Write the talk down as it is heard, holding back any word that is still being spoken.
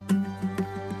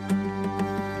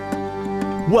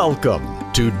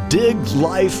Welcome to Dig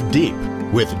Life Deep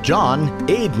with John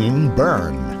Aidan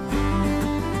Byrne.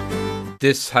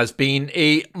 This has been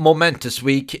a momentous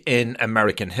week in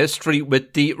American history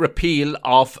with the repeal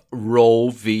of Roe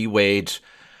v. Wade.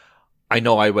 I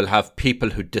know I will have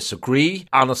people who disagree.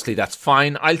 Honestly, that's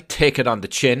fine. I'll take it on the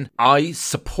chin. I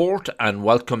support and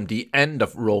welcome the end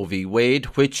of Roe v. Wade,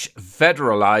 which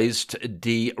federalized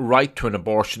the right to an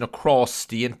abortion across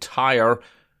the entire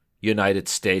United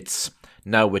States.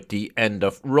 Now with the end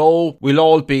of Roe, we'll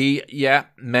all be,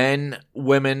 men,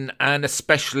 women, and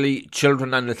especially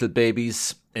children and little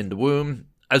babies in the womb,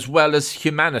 as well as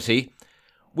humanity.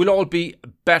 We'll all be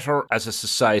better as a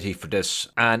society for this,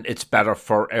 and it's better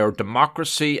for our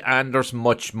democracy, and there's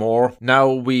much more.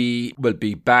 Now we will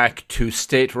be back to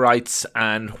state rights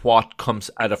and what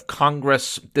comes out of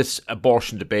Congress. This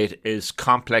abortion debate is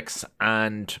complex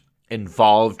and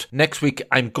involved. Next week,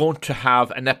 I'm going to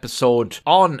have an episode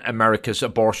on America's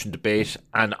abortion debate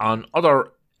and on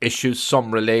other issues,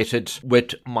 some related,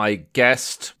 with my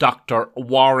guest, Dr.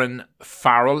 Warren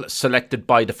Farrell, selected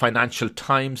by the Financial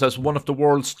Times as one of the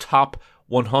world's top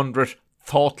 100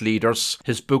 thought leaders.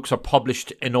 His books are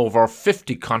published in over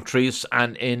 50 countries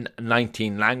and in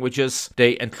 19 languages.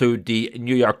 They include the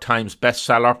New York Times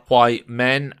bestseller, Why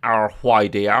Men Are Why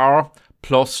They Are,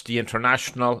 plus the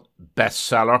international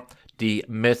bestseller, The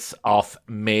Myth of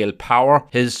Male Power.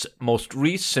 His most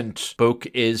recent book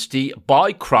is The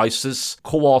Boy Crisis,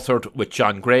 co-authored with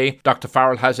John Gray. Dr.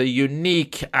 Farrell has a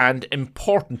unique and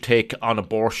important take on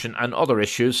abortion and other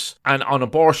issues. And on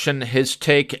abortion, his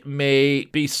take may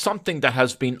be something that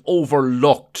has been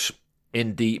overlooked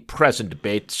in the present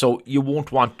debate, so you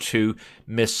won't want to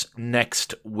miss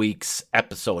next week's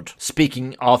episode.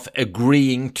 Speaking of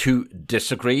agreeing to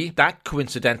disagree, that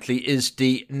coincidentally is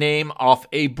the name of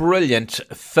a brilliant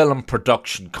film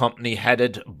production company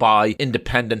headed by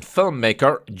independent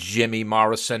filmmaker Jimmy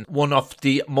Morrison, one of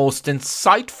the most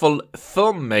insightful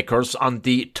filmmakers on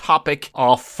the topic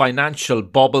of financial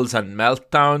bubbles and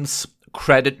meltdowns,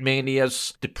 credit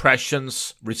manias,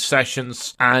 depressions,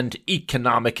 recessions, and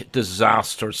economic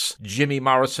disasters. Jimmy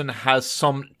Morrison has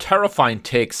some terrifying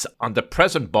takes on the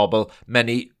present bubble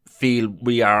many feel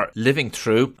we are living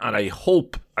through, and I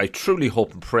truly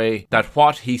hope and pray that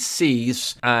what he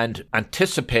sees and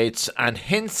anticipates and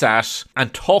hints at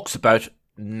and talks about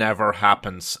never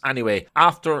happens. Anyway,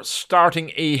 after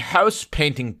starting a house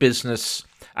painting business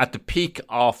at the peak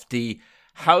of the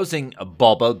housing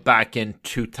bubble back in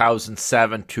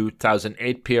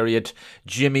 2007-2008 period,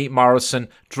 Jimmy Morrison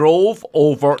drove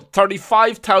over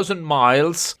 35,000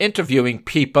 miles interviewing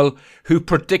people who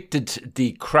predicted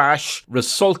the crash,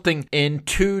 resulting in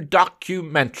 2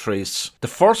 documentaries. The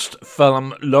first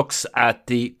film looks at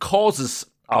the causes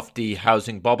of the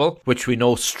housing bubble, which we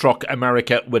know struck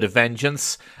America with a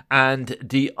vengeance, and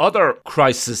the other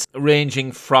crisis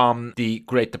ranging from the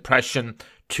Great Depression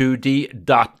to the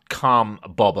dot-com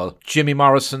bubble. Jimmy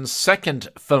Morrison's second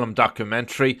film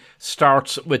documentary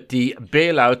starts with the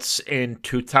bailouts in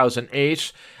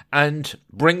 2008 and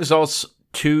brings us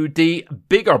to the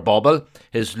bigger bubble.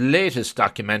 His latest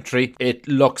documentary, it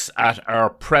looks at our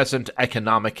present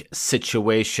economic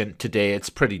situation today. It's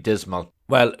pretty dismal.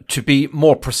 Well, to be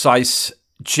more precise,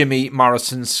 Jimmy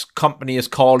Morrison's company is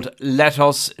called Let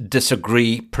Us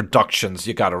Disagree Productions.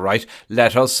 You got it right.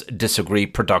 Let Us Disagree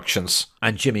Productions.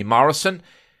 And Jimmy Morrison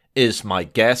is my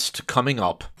guest coming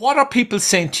up. What are people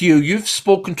saying to you? You've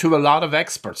spoken to a lot of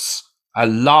experts.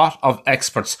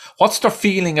 What's their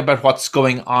feeling about what's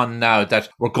going on now, that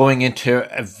we're going into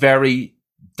a very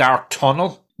dark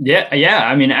tunnel? Yeah.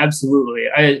 I mean, absolutely.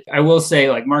 I will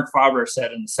say, like Mark Faber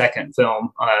said in the second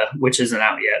film, which isn't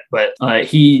out yet, but I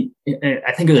think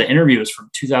the interview was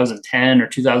from 2010 or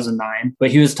 2009,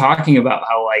 but he was talking about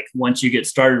how, like, once you get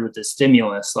started with the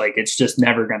stimulus, like, it's just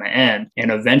never going to end. And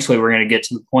eventually we're going to get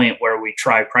to the point where we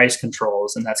try price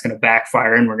controls, and that's going to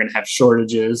backfire, and we're going to have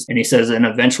shortages. And he says, and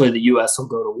eventually the US will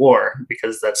go to war,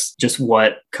 because that's just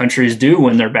what countries do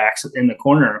when their backs in the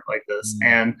corner like this.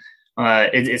 And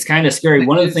it's kind of scary.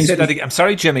 One of the things. I'm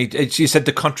sorry, Jimmy. You said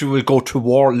the country will go to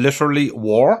war, literally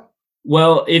war?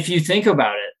 Well, if you think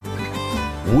about it.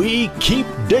 We keep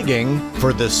digging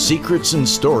for the secrets and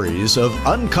stories of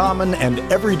uncommon and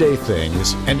everyday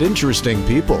things and interesting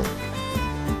people.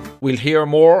 We'll hear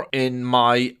more in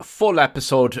my full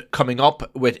episode coming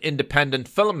up with independent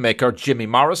filmmaker Jimmy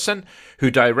Morrison, who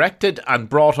directed and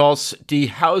brought us the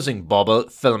Housing Bubble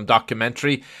film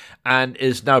documentary and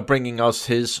is now bringing us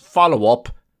his follow-up,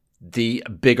 The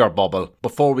Bigger Bubble.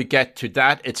 Before we get to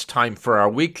that, it's time for our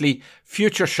weekly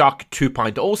Future Shock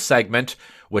 2.0 segment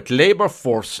with labour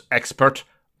force expert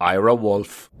Ira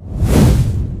Wolfe.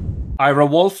 Ira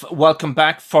Wolfe, welcome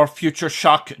back for Future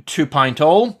Shock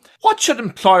 2.0. What should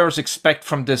employers expect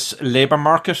from this labour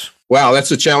market? Wow, that's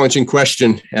a challenging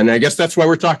question. And I guess that's why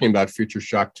we're talking about Future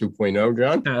Shock 2.0,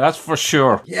 John. Yeah, that's for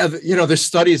sure. Yeah, there's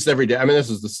studies every day. I mean,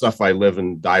 this is the stuff I live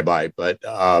and die by, but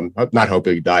not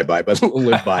hoping to die by, but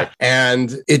live by.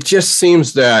 And it just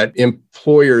seems that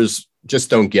employers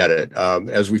just don't get it.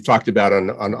 As we've talked about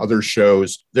on other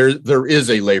shows, there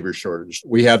is a labor shortage.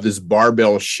 We have this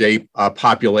barbell shape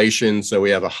population. So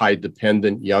we have a high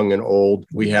dependent, young and old.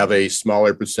 We have a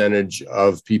smaller percentage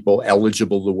of people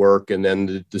eligible to work, and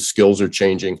then the skills are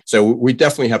changing. So we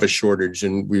definitely have a shortage.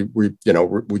 And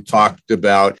we talked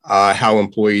about how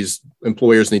employers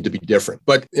need to be different,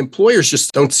 but employers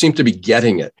just don't seem to be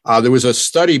getting it. There was a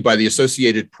study by the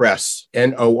Associated Press,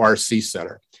 NORC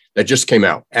Center, that just came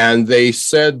out. And they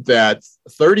said that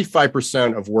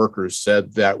 35% of workers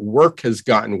said that work has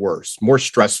gotten worse, more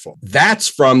stressful. That's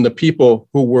from the people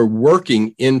who were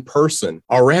working in person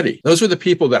already. Those were the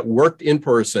people that worked in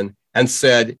person and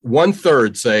said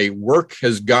 1/3 say work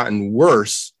has gotten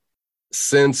worse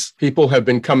since people have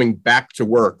been coming back to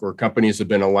work or companies have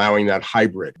been allowing that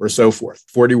hybrid or so forth.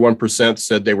 41%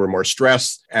 said they were more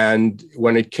stressed. And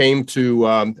when it came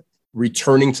to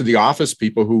returning to the office,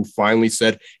 people who finally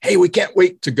said, hey, we can't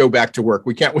wait to go back to work.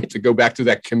 We can't wait to go back to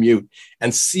that commute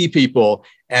and see people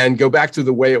and go back to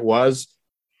the way it was.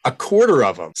 1/4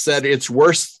 of them said it's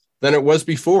worse than it was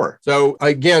before. So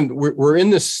again, we're in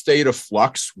this state of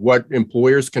flux. What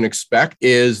employers can expect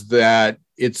is that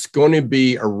it's going to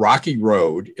be a rocky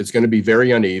road. It's going to be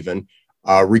very uneven.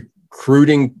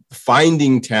 Recruiting,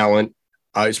 finding talent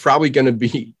is probably going to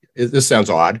be, this sounds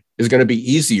odd, is going to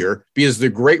be easier because the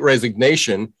Great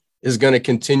Resignation is going to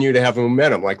continue to have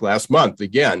momentum like last month.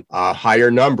 Again, a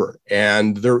higher number.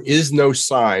 And there is no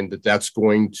sign that that's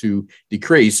going to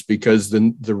decrease because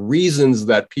the reasons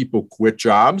that people quit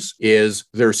jobs is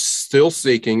they're still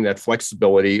seeking that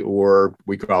flexibility, or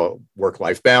we call it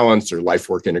work-life balance or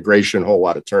life-work integration, a whole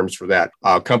lot of terms for that.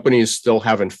 Companies still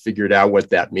haven't figured out what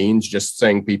that means. Just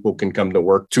saying people can come to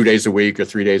work 2 days a week or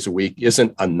 3 days a week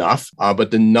isn't enough.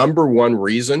 But the number one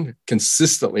reason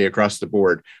consistently across the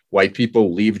board why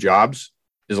people leave jobs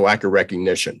is a lack of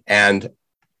recognition. And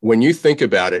when you think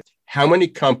about it, how many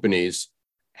companies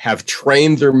have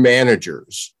trained their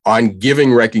managers on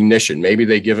giving recognition? Maybe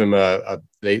they give them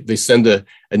they send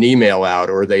an email out,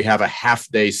 or they have a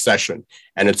half-day session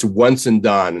and it's once and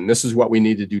done. And this is what we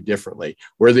need to do differently.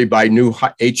 Where they buy new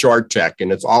HR tech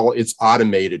and it's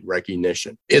automated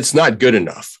recognition. It's not good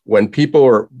enough. When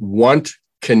people want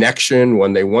connection,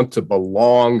 when they want to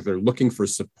belong, they're looking for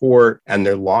support and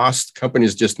they're lost,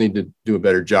 companies just need to do a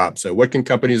better job. So what can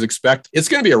companies expect? It's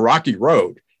going to be a rocky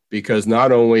road because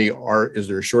not only is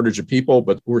there a shortage of people,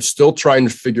 but we're still trying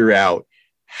to figure out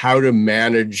how to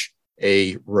manage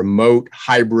a remote,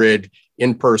 hybrid,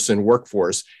 in-person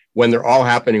workforce when they're all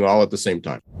happening all at the same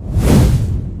time.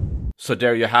 So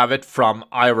there you have it from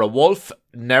Ira Wolfe.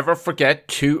 Never forget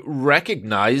to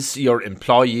recognize your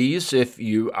employees if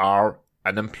you are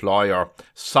an employer.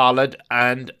 Solid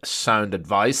and sound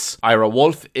advice. Ira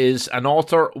Wolfe is an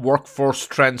author, workforce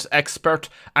trends expert,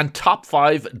 and top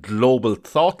 5 global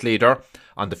thought leader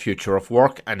on the future of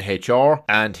work and HR,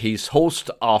 and he's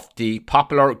host of the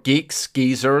popular Geeks,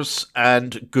 Geezers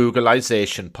and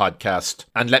Googleization podcast.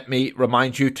 And let me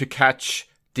remind you to catch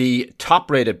the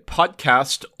top-rated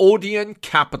podcast, Odeon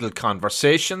Capital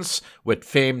Conversations, with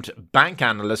famed bank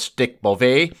analyst Dick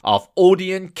Bove of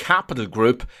Odeon Capital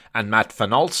Group and Matt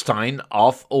Van Alstyne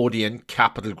of Odeon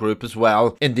Capital Group as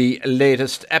well. In the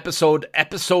latest episode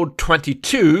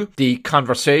 22, the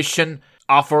conversation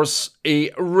offers a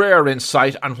rare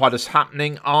insight on what is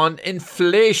happening on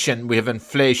inflation. We have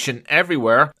inflation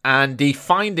everywhere, and the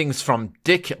findings from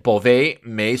Dick Bove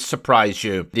may surprise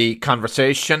you. The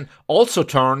conversation also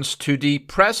turns to the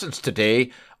presence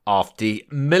today of the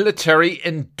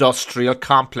military-industrial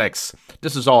complex.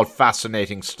 This is all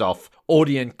fascinating stuff.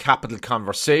 Odeon Capital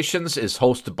Conversations is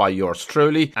hosted by yours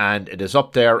truly, and it is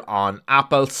up there on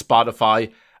Apple,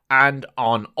 Spotify, and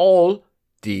on all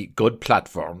the good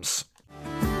platforms.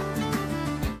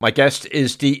 My guest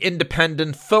is the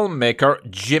independent filmmaker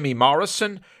Jimmy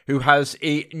Morrison, who has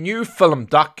a new film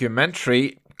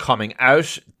documentary coming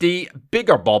out, The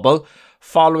Bigger Bubble,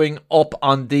 following up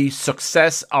on the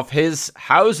success of his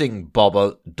Housing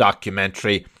Bubble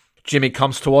documentary. Jimmy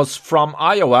comes to us from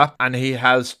Iowa, and he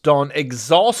has done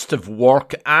exhaustive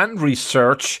work and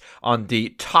research on the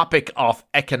topic of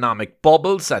economic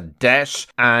bubbles and debt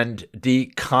and the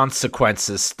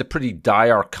consequences, the pretty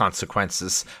dire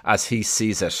consequences as he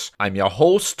sees it. I'm your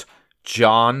host,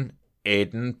 John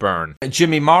Aidan Byrne.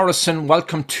 Jimmy Morrison,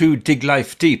 welcome to Dig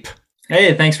Life Deep.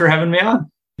 Hey, thanks for having me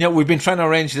on. Yeah, we've been trying to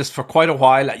arrange this for quite a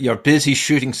while. You're busy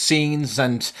shooting scenes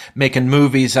and making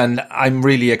movies, and I'm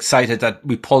really excited that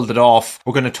we pulled it off.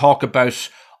 We're going to talk about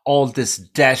all this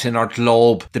debt in our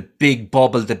globe, the big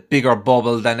bubble, the bigger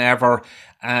bubble than ever,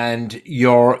 and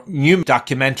your new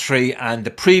documentary and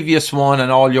the previous one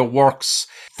and all your works.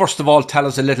 First of all, tell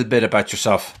us a little bit about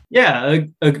yourself. Yeah,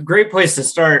 a great place to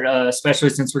start, especially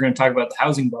since we're going to talk about the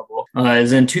housing bubble,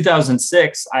 is in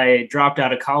 2006, I dropped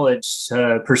out of college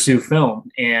to pursue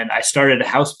film, and I started a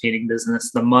house painting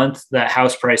business the month that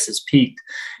house prices peaked.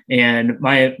 And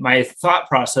my thought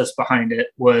process behind it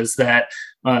was that,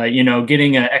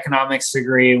 getting an economics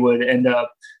degree would end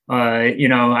up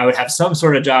I would have some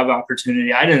sort of job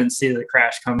opportunity. I didn't see the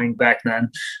crash coming back then.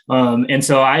 And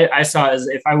so I saw as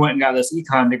if I went and got this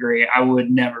econ degree, I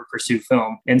would never pursue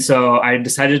film. And so I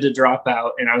decided to drop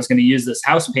out, and I was going to use this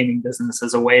house painting business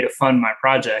as a way to fund my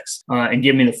projects and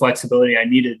give me the flexibility I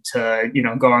needed to,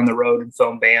 go on the road and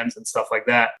film bands and stuff like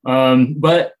that.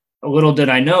 But little did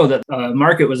I know that the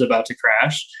market was about to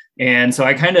crash. And so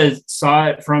I kind of saw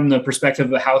it from the perspective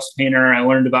of a house painter. I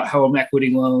learned about home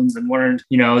equity loans and learned,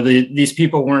 these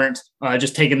people weren't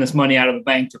just taking this money out of the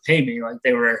bank to pay me. Like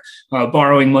they were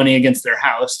borrowing money against their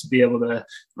house to be able to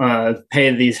pay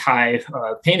these high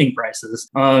painting prices.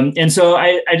 And so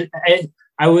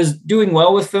I was doing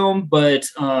well with film, but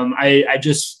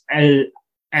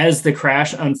as the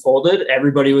crash unfolded,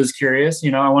 everybody was curious.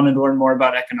 I wanted to learn more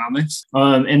about economics.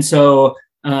 And so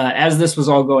as this was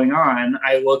all going on,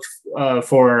 I looked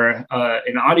for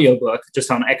an audiobook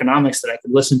just on economics that I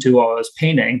could listen to while I was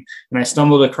painting. And I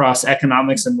stumbled across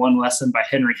Economics in One Lesson by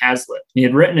Henry Hazlitt. He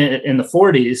had written it in the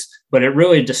 40s, but it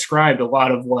really described a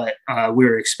lot of what we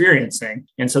were experiencing.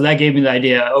 And so that gave me the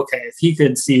idea, okay, if he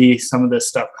could see some of this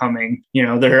stuff coming,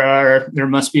 there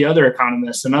must be other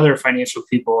economists and other financial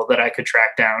people that I could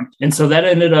track down. And so that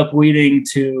ended up leading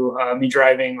to me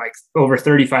driving like over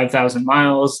 35,000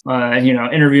 miles,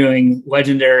 interviewing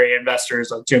legendary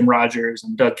investors like Jim Rogers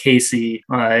and Doug Casey,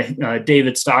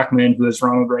 David Stockman, who is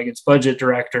Ronald Reagan's budget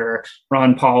director,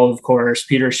 Ron Paul, of course,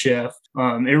 Peter Schiff.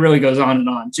 It really goes on and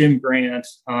on. Jim Grant.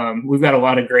 We've got a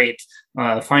lot of great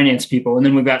finance people. And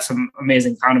then we've got some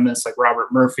amazing economists like Robert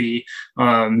Murphy.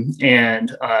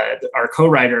 And our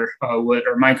co-writer,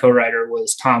 my co-writer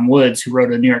was Tom Woods, who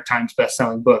wrote a New York Times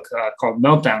bestselling book called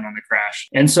Meltdown on the Crash.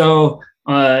 And so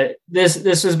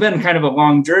this has been kind of a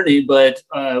long journey, but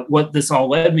what this all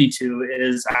led me to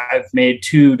is I've made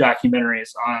 2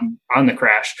 documentaries on the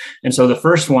crash. And so the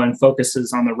first one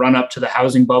focuses on the run up to the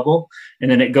housing bubble, and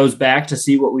then it goes back to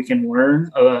see what we can learn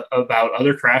about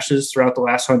other crashes throughout the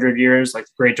last 100 years, like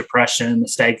the Great Depression, the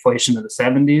stagflation of the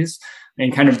 70s,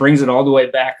 and kind of brings it all the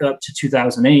way back up to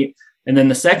 2008. And then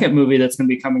the second movie that's going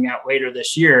to be coming out later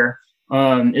this year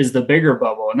is the bigger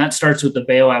bubble. And that starts with the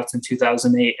bailouts in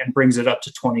 2008 and brings it up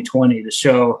to 2020 to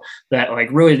show that like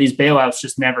really these bailouts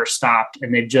just never stopped.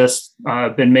 And they've just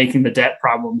been making the debt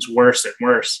problems worse and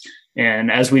worse. And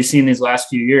as we've seen these last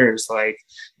few years,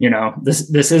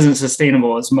 this isn't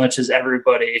sustainable as much as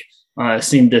everybody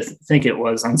seemed to think it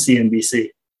was on CNBC.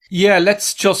 Yeah,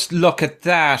 let's just look at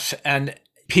that. And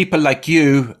people like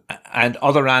you and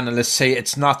other analysts say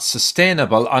it's not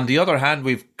sustainable. On the other hand,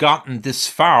 we've gotten this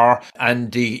far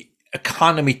and the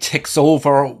economy ticks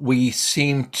over. We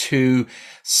seem to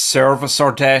service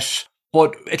our debt,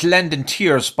 but it'll end in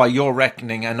tears by your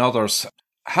reckoning and others.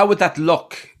 How would that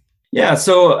look? Yeah,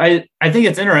 so I think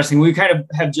it's interesting. We kind of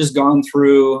have just gone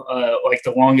through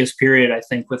the longest period, I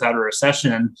think, without a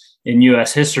recession in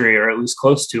U.S. history, or at least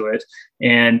close to it.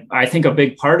 And I think a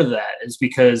big part of that is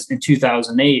because in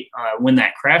 2008, when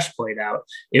that crash played out,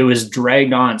 it was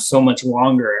dragged on so much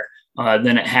longer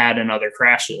than it had in other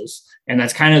crashes. And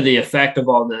that's kind of the effect of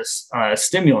all this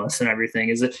stimulus and everything,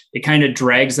 is it kind of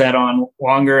drags that on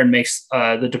longer and makes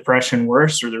the depression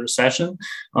worse, or the recession.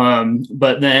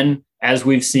 But then, as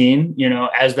we've seen,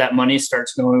 as that money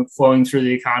starts flowing through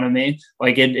the economy,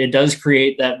 like it does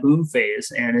create that boom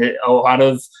phase. And a lot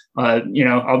of,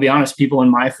 I'll be honest, people in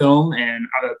my film and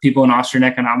people in Austrian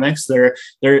economics, they're,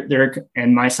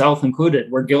 and myself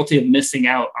included, we're guilty of missing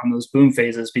out on those boom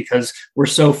phases because we're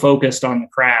so focused on the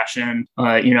crash and,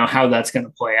 how that's going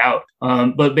to play out.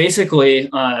 But basically,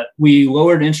 we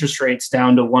lowered interest rates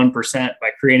down to 1% by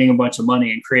creating a bunch of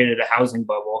money and created a housing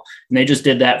bubble. And they just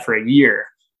did that for a year.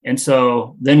 And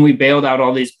so then we bailed out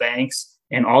all these banks,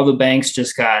 and all the banks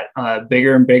just got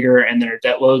bigger and bigger, and their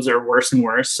debt loads are worse and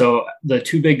worse. So the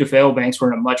too big to fail banks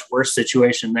were in a much worse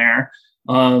situation there.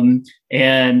 And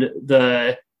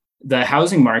the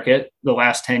housing market, the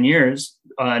last 10 years,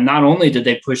 not only did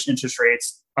they push interest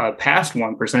rates past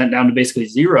 1% down to basically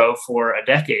zero for a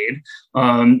decade,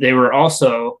 they were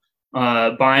also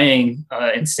buying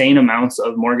insane amounts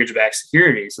of mortgage-backed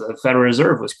securities. The Federal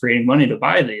Reserve was creating money to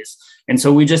buy these. And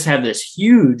so we just have this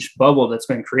huge bubble that's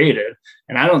been created.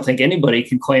 And I don't think anybody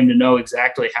can claim to know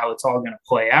exactly how it's all going to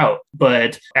play out.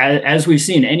 But as we've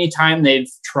seen, anytime they've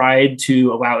tried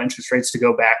to allow interest rates to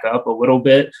go back up a little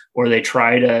bit, or they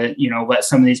try to, let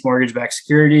some of these mortgage-backed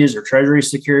securities or treasury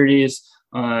securities,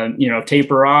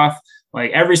 taper off,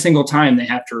 like every single time they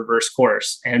have to reverse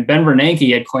course. And Ben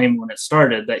Bernanke had claimed when it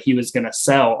started that he was going to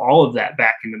sell all of that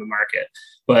back into the market.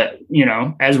 But,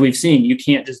 as we've seen, you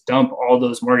can't just dump all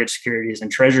those mortgage securities and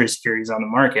treasury securities on the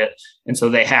market. And so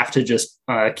they have to just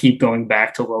keep going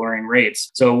back to lowering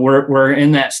rates. So we're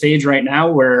in that stage right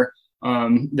now where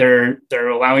they're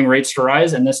allowing rates to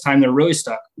rise, and this time they're really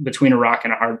stuck between a rock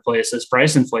and a hard place as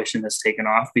price inflation has taken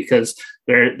off because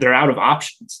they're out of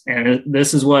options. And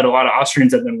this is what a lot of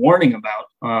Austrians have been warning about.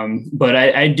 But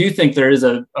I do think there is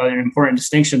an important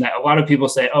distinction that a lot of people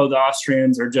say, oh, the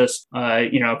Austrians are just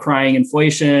crying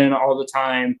inflation all the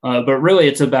time, but really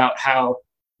it's about how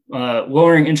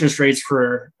lowering interest rates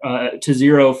to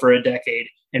zero for a decade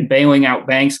and bailing out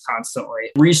banks constantly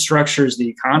restructures the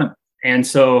economy. And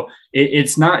so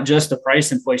it's not just the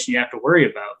price inflation you have to worry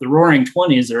about. The roaring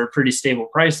 20s are pretty stable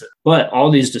prices, but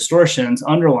all these distortions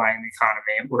underlying the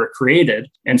economy were created.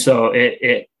 And so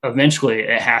it eventually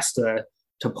it has to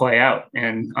play out.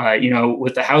 And,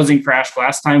 with the housing crash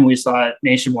last time, we saw it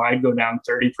nationwide go down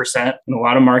 30%. In a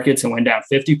lot of markets, it went down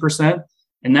 50%.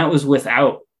 And that was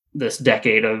without this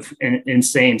decade of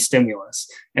insane stimulus.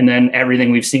 And then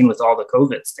everything we've seen with all the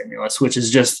COVID stimulus, which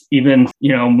is just even,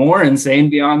 more insane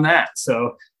beyond that.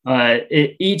 So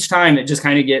each time it just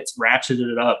kind of gets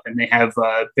ratcheted up and they have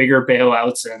bigger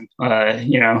bailouts and,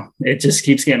 it just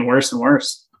keeps getting worse and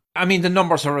worse. I mean, the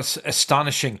numbers are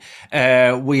astonishing.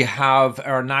 We have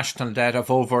our national debt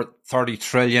of over 30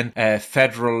 trillion,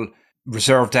 federal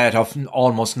reserve debt of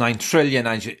almost 9 trillion.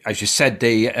 As you said,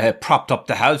 they propped up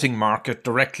the housing market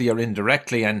directly or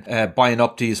indirectly and buying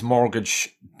up these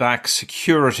mortgage-backed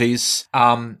securities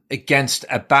against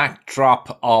a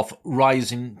backdrop of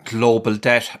rising global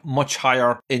debt, much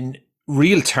higher in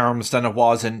real terms than it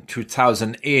was in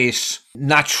 2008.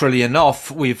 Naturally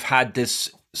enough, we've had this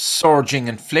surging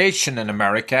inflation in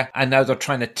America, and now they're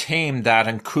trying to tame that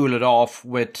and cool it off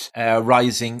with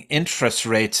rising interest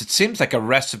rates. It seems like a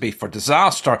recipe for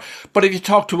disaster. But if you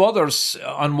talk to others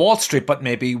on Wall Street, but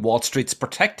maybe Wall Street's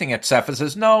protecting itself and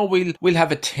says, no, we'll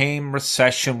have a tame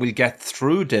recession, we'll get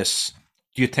through this.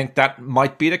 Do you think that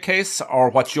might be the case,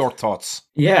 or what's your thoughts?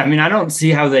 Yeah, I mean, I don't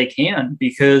see how they can,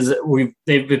 because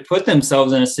they've put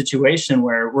themselves in a situation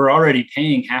where we're already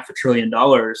paying $500 billion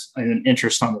in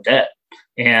interest on the debt.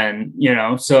 And,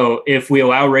 so if we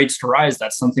allow rates to rise,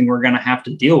 that's something we're going to have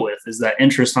to deal with, is that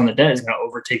interest on the debt is going to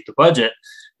overtake the budget.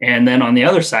 And then on the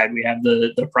other side, we have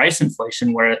the price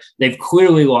inflation, where they've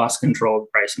clearly lost control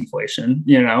of price inflation.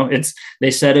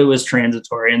 They said it was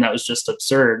transitory, and that was just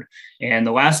absurd. And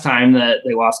the last time that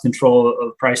they lost control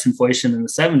of price inflation in the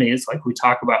 70s, like we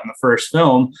talk about in the first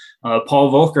film,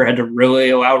 Paul Volcker had to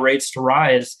really allow rates to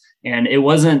rise. And it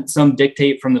wasn't some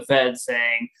dictate from the Fed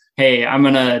saying, hey, I'm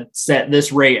going to set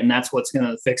this rate and that's what's going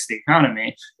to fix the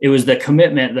economy. It was the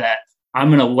commitment that I'm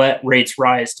going to let rates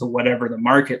rise to whatever the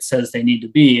market says they need to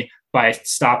be by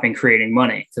stopping creating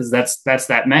money. Because that's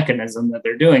that mechanism that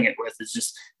they're doing it with, is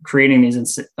just creating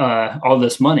these all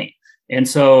this money. And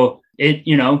so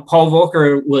Paul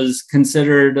Volcker was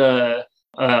considered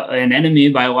an enemy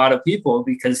by a lot of people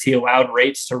because he allowed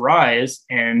rates to rise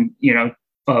and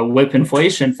whip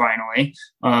inflation finally.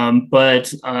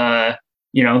 But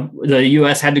the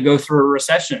U.S. had to go through a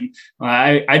recession.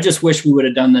 I just wish we would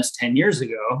have done this 10 years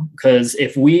ago, because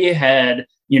if we had,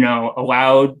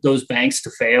 allowed those banks to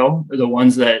fail, the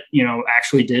ones that,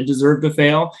 actually did deserve to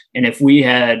fail, and if we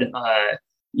had,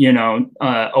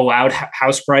 allowed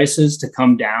house prices to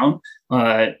come down,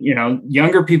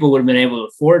 younger people would have been able to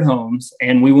afford homes,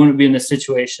 and we wouldn't be in this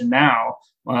situation now.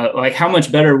 How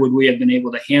much better would we have been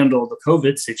able to handle the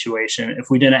COVID situation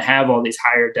if we didn't have all these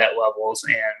higher debt levels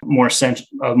and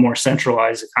a more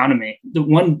centralized economy? The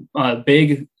one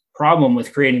big problem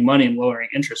with creating money and lowering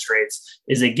interest rates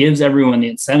is it gives everyone the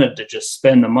incentive to just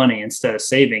spend the money instead of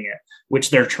saving it, which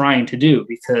they're trying to do,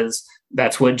 because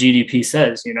that's what GDP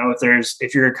says.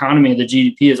 If your economy, the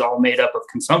GDP is all made up of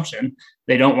consumption,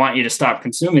 they don't want you to stop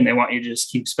consuming. They want you to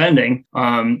just keep spending.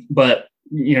 But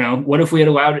what if we had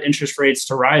allowed interest rates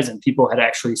to rise and people had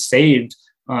actually saved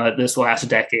this last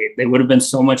decade. They would have been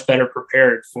so much better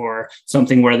prepared for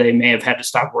something where they may have had to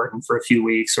stop working for a few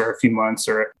weeks or a few months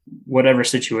or whatever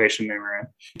situation they were in.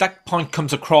 That point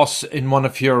comes across in one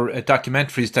of your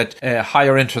documentaries that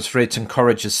higher interest rates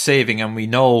encourages saving. And we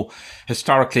know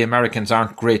historically Americans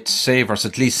aren't great savers,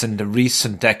 at least in the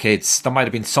recent decades. There might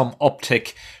have been some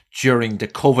uptick during the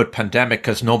COVID pandemic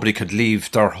because nobody could leave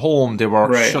their home. They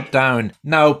were shut down.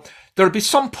 Now, there'll be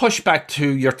some pushback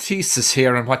to your thesis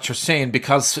here and what you're saying,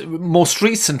 because most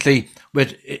recently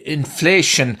with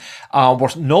inflation,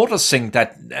 we're noticing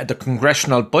that the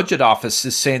Congressional Budget Office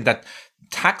is saying that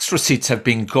tax receipts have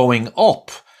been going up.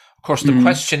 Of course, the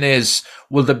question is,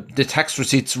 will the tax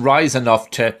receipts rise enough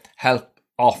to help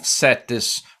offset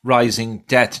this rising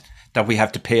debt that we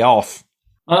have to pay off?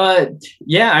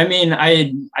 Yeah, I mean,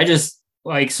 I just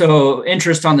so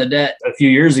interest on the debt a few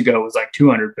years ago was like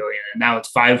 200 billion and now it's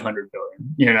 500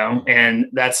 billion, and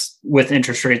that's with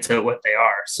interest rates at what they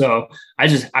are. So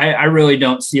I really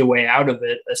don't see a way out of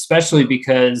it, especially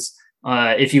because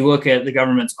if you look at the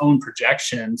government's own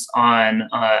projections on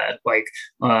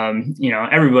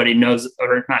everybody knows,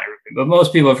 or not everybody, but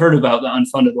most people have heard about the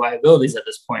unfunded liabilities at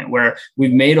this point, where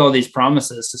we've made all these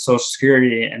promises to Social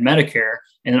Security and Medicare,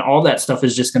 and all that stuff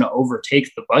is just going to overtake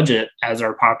the budget as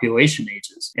our population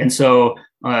ages. And so,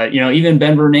 even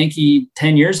Ben Bernanke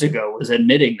 10 years ago was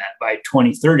admitting that by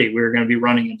 2030, we were going to be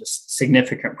running into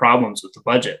significant problems with the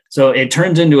budget. So it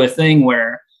turns into a thing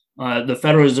where the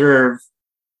Federal Reserve,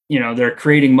 they're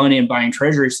creating money and buying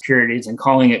treasury securities and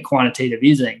calling it quantitative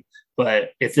easing.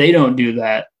 But if they don't do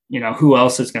that, who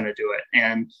else is going to do it?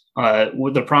 And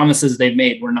with the promises they've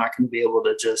made, we're not going to be able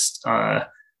to just,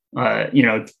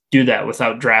 do that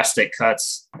without drastic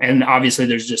cuts. And obviously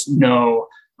there's just no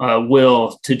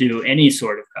will to do any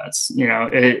sort of cuts.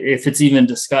 If it's even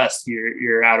discussed,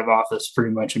 you're out of office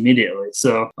pretty much immediately.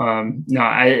 So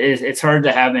it's hard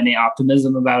to have any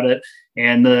optimism about it.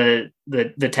 And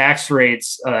the tax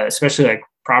rates, especially like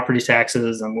property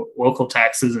taxes and local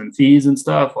taxes and fees and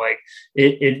stuff, like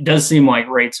it does seem like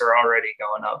rates are already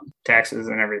going up, taxes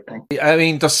and everything. I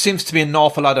mean, there seems to be an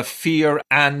awful lot of fear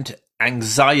and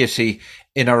anxiety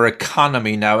in our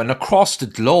economy now and across the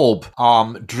globe,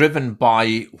 driven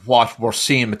by what we're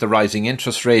seeing with the rising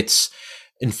interest rates,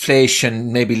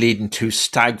 inflation maybe leading to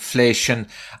stagflation,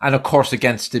 and of course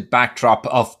against the backdrop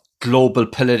of global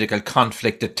political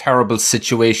conflict, the terrible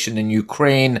situation in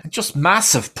Ukraine, just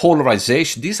massive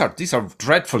polarization. These are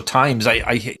dreadful times.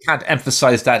 I can't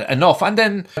emphasize that enough. And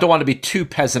then I don't want to be too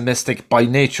pessimistic. By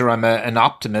nature, I'm an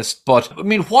optimist. But I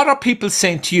mean, what are people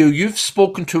saying to you? You've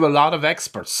spoken to a lot of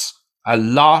experts.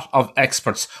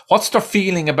 What's their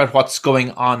feeling about what's going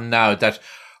on now, that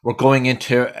we're going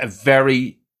into a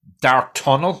very dark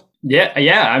tunnel?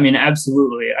 Yeah. I mean,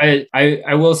 absolutely.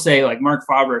 I will say, like Mark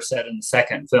Faber said in the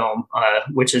second film,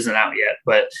 which isn't out yet,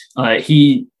 but I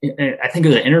think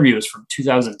the interview was from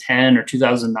 2010 or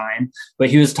 2009,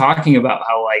 but he was talking about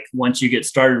how, like, once you get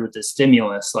started with the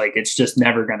stimulus, like, it's just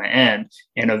never going to end.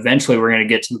 And eventually we're going to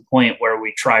get to the point where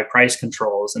we try price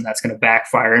controls, and that's going to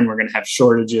backfire and we're going to have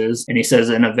shortages. And he says,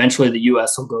 and eventually the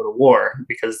US will go to war,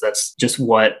 because that's just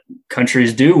what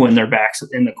countries do when their backs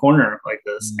in the corner like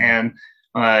this. And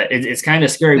it's kind of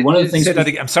scary. One of the things.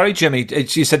 I'm sorry, Jimmy.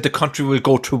 You said the country will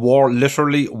go to war,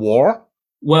 literally war?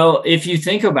 Well, if you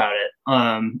think about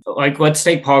it, like let's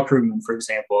take Paul Krugman, for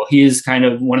example. He is kind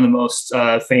of one of the most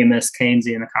famous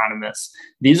Keynesian economists.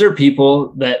 These are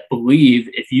people that believe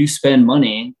if you spend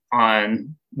money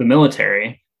on the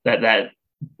military, that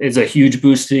is a huge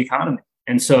boost to the economy.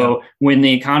 And so when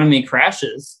the economy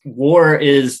crashes, war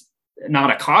is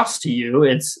not a cost to you.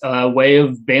 It's a way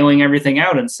of bailing everything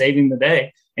out and saving the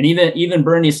day. And even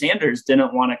Bernie Sanders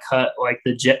didn't want to cut like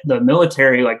the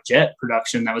military like jet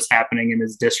production that was happening in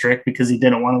his district, because he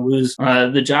didn't want to lose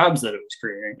the jobs that it was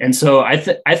creating. And so I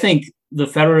think the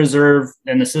Federal Reserve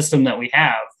and the system that we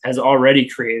have has already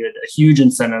created a huge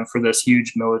incentive for this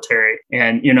huge military.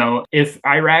 And, if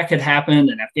Iraq had happened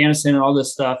and Afghanistan and all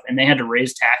this stuff, and they had to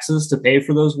raise taxes to pay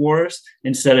for those wars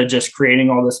instead of just creating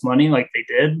all this money like they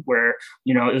did, where,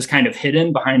 it was kind of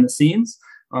hidden behind the scenes,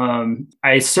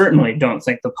 I certainly don't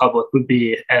think the public would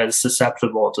be as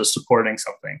susceptible to supporting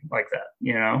something like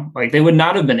that. Like they would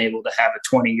not have been able to have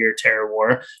a 20-year terror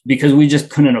war because we just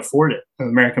couldn't afford it. The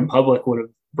American public would have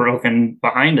broken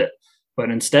behind it. But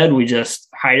instead, we just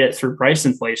hide it through price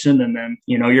inflation. And then,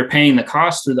 you're paying the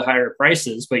cost through the higher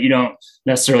prices, but you don't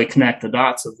necessarily connect the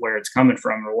dots of where it's coming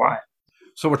from or why.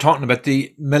 So we're talking about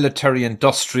the military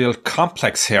industrial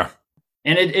complex here.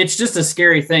 And it's just a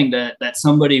scary thing that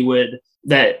somebody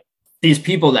that these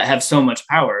people that have so much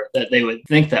power that they would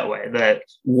think that way, that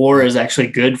war is actually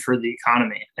good for the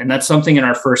economy. And that's something in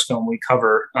our first film we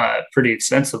cover pretty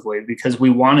extensively, because we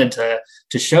wanted to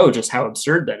show just how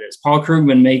absurd that is. Paul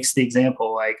Krugman makes the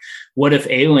example, like, what if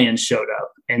aliens showed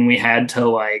up and we had to,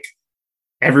 like,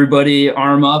 everybody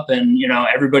arm up and, you know,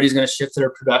 everybody's going to shift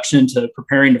their production to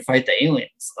preparing to fight the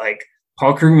aliens. Like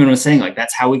Paul Krugman was saying, like,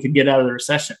 that's how we could get out of the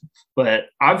recession. But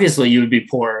obviously you would be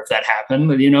poor if that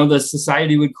happened. You know, the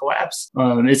society would collapse.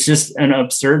 It's just an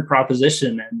absurd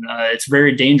proposition. And it's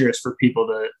very dangerous for people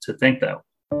to think that.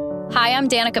 Hi, I'm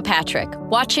Danica Patrick.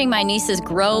 Watching my nieces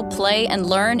grow, play, and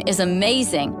learn is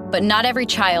amazing, but not every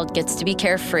child gets to be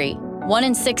carefree. 1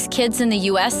 in 6 kids in the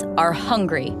U.S. are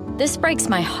hungry. This breaks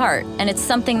my heart, and it's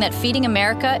something that Feeding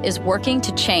America is working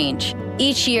to change.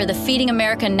 Each year, the Feeding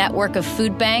America network of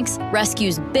food banks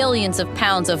rescues billions of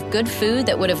pounds of good food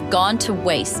that would have gone to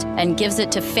waste and gives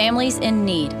it to families in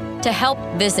need. To help,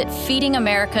 visit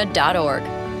feedingamerica.org.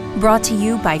 Brought to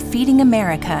you by Feeding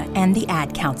America and the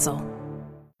Ad Council.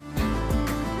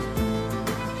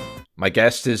 My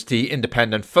guest is the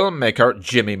independent filmmaker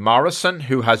Jimmy Morrison,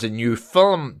 who has a new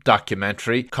film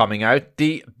documentary coming out,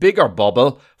 The Bigger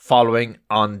Bubble, following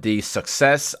on the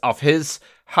success of his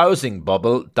Housing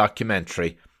Bubble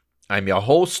documentary. I'm your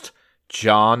host,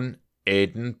 John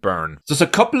Aidan Byrne. There's a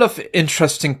couple of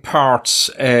interesting parts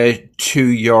to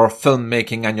your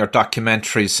filmmaking and your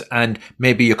documentaries, and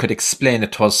maybe you could explain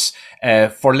it to us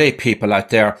for lay people out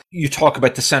there. You talk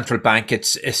about the central bank.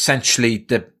 It's essentially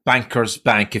the banker's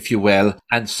bank, if you will.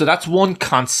 And so that's one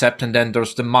concept. And then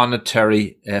there's the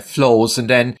monetary flows. And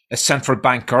then a central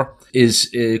banker is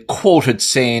quoted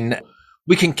saying,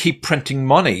 we can keep printing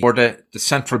money for the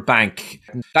central bank.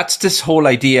 That's this whole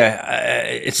idea.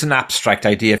 It's an abstract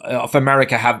idea of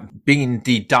America being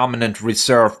the dominant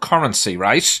reserve currency,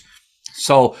 right?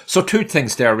 So two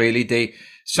things there, really. The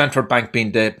central bank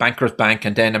being the banker's bank,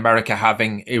 and then America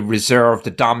having a reserve,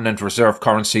 the dominant reserve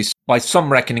currency. By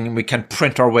some reckoning, we can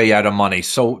print our way out of money.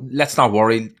 So let's not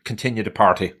worry, continue the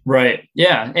party. Right.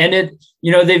 Yeah. And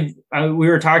we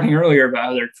were talking earlier about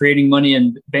how they're creating money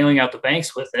and bailing out the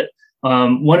banks with it.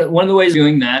 One of the ways of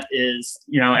doing that is,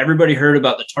 everybody heard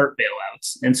about the TARP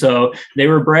bailouts. And so they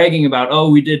were bragging about, oh,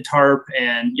 we did TARP,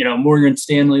 and, Morgan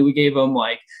Stanley, we gave them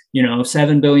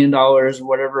 $7 billion or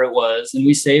whatever it was, and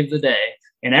we saved the day.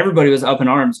 And everybody was up in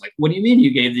arms, like, what do you mean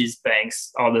you gave these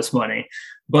banks all this money?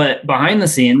 But behind the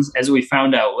scenes, as we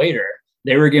found out later,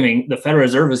 the Federal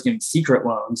Reserve was giving secret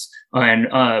loans, and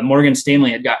Morgan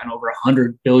Stanley had gotten over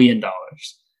 $100 billion.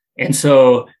 And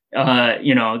so,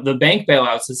 the bank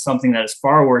bailouts is something that is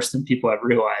far worse than people have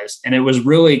realized. And it was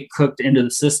really cooked into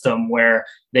the system where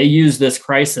they used this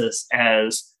crisis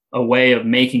as a way of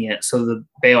making it so the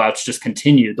bailouts just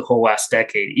continued the whole last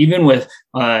decade, even with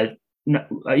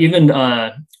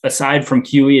aside from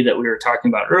QE that we were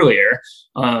talking about earlier.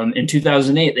 In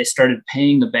 2008, they started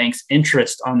paying the banks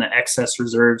interest on the excess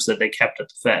reserves that they kept at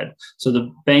the Fed. So the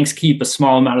banks keep a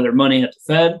small amount of their money at the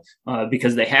Fed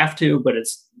because they have to, but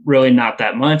it's really not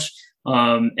that much.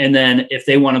 And then if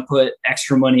they want to put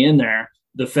extra money in there,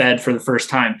 the Fed for the first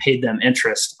time paid them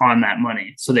interest on that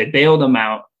money. So they bailed them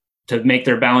out to make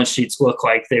their balance sheets look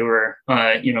like they were,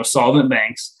 solvent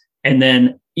banks. And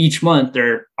then each month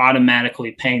they're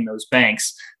automatically paying those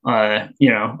banks, a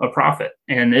profit.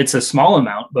 And it's a small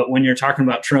amount, but when you're talking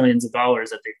about trillions of dollars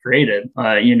that they created,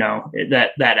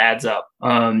 that adds up.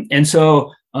 And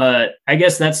so I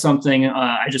guess that's something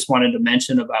I just wanted to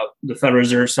mention about the Federal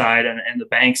Reserve side and the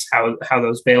banks, how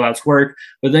those bailouts work.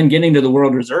 But then getting to the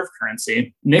world reserve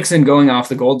currency, Nixon going off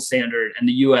the gold standard and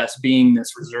the U.S. being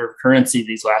this reserve currency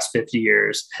these last 50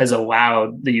 years has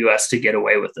allowed the U.S. to get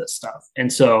away with this stuff.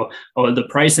 And so the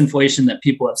price inflation that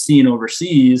people have seen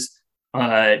overseas,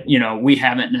 we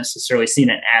haven't necessarily seen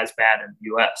it as bad in the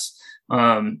U.S.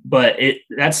 But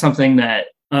that's something that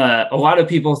a lot of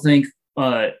people think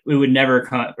it would never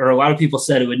come, or a lot of people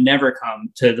said it would never come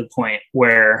to the point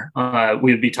where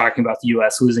we would be talking about the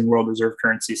U.S. losing world reserve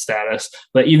currency status.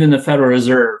 But even the Federal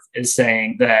Reserve is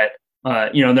saying that,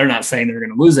 they're not saying they're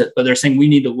going to lose it, but they're saying we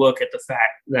need to look at the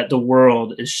fact that the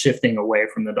world is shifting away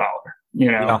from the dollar,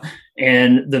 Yeah.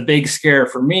 And the big scare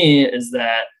for me is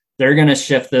that they're going to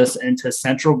shift this into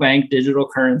central bank digital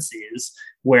currencies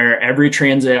where every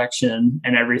transaction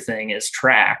and everything is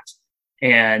tracked.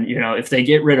 And, if they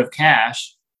get rid of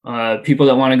cash, people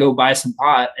that want to go buy some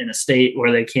pot in a state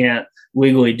where they can't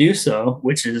legally do so,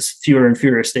 which is fewer and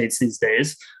fewer states these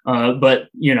days. But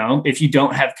if you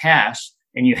don't have cash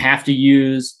and you have to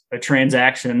use a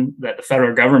transaction that the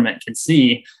federal government can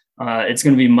see, it's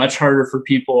going to be much harder for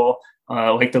people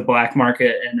like the black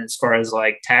market, and as far as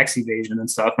like tax evasion and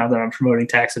stuff. Not that I'm promoting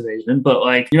tax evasion, but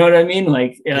like, you know what I mean?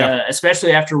 Like,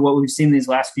 especially after what we've seen these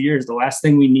last few years, the last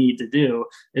thing we need to do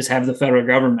is have the federal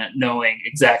government knowing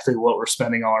exactly what we're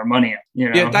spending all our money on. You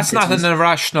know, that's not an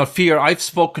irrational fear. I've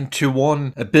spoken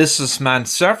to a businessman,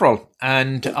 several,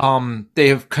 and they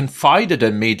have confided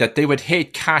in me that they would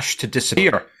hate cash to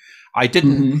disappear. I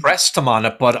didn't press them on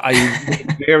it, but I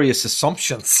made various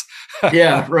assumptions.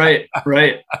 Yeah, right.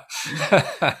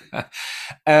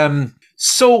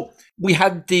 So we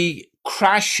had the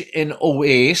crash in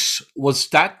 2008. Was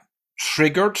that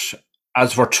triggered,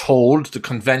 as we're told, the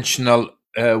conventional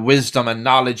wisdom and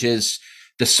knowledge is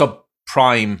the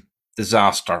subprime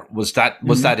disaster? Was that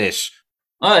it?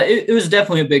 It was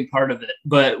definitely a big part of it.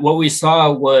 But what we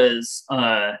saw was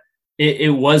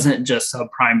it wasn't just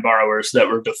subprime borrowers that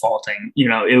were defaulting. You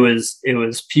know, it was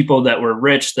people that were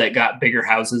rich that got bigger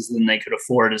houses than they could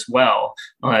afford as well.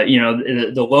 You know,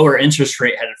 the lower interest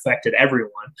rate had affected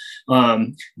everyone.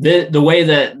 The way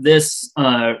that this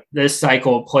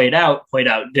cycle played out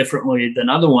differently than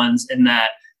other ones, in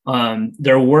that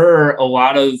there were a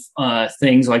lot of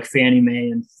things like Fannie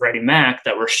Mae and Freddie Mac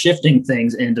that were shifting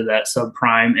things into that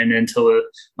subprime and into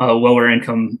the lower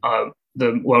income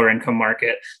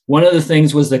market. One of the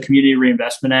things was the Community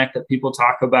Reinvestment Act that people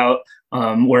talk about,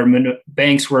 where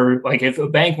banks were like, if a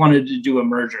bank wanted to do a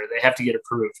merger, they have to get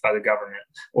approved by the government,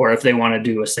 or if they want to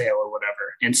do a sale or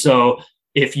whatever. And so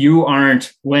if you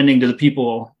aren't lending to the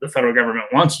people the federal government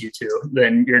wants you to,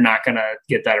 then you're not going to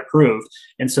get that approved.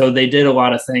 And so they did a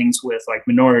lot of things with like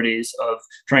minorities of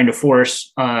trying to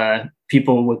force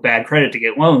people with bad credit to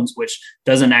get loans, which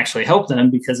doesn't actually help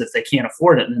them, because if they can't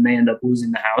afford it, then they end up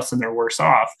losing the house and they're worse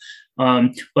off.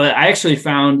 But I actually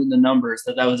found in the numbers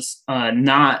that was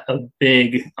not a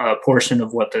big portion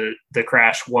of what the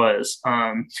crash was.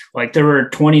 Like there were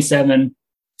 27,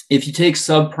 if you take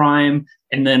subprime,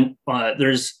 and then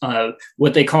there's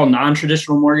what they call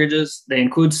non-traditional mortgages. They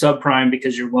include subprime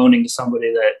because you're loaning to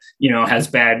somebody that, you know, has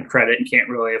bad credit and can't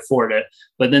really afford it.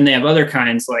 But then they have other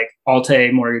kinds like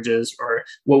Alt-A mortgages, or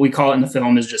what we call it in the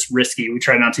film is just risky. We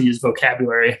try not to use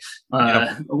vocabulary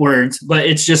words, but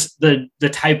it's just the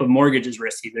type of mortgage is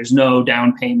risky. There's no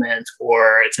down payment,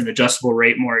 or it's an adjustable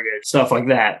rate mortgage, stuff like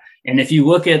that. And if you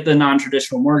look at the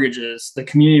non-traditional mortgages, the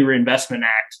Community Reinvestment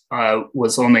Act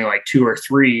was only like 2 or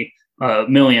 3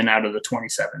 million out of the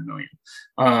 27 million.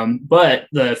 But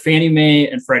the Fannie Mae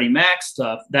and Freddie Mac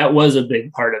stuff, that was a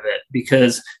big part of it,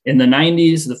 because in the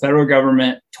 90s, the federal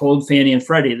government told Fannie and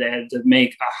Freddie they had to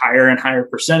make a higher and higher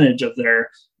percentage of their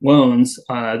loans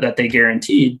that they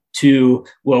guaranteed to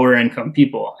lower income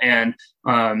people. And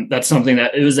that's something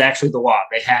that it was actually the law.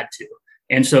 They had to.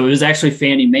 And so it was actually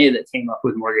Fannie Mae that came up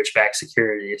with mortgage-backed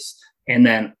securities, and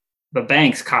then the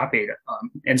banks copied it.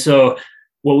 And so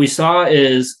what we saw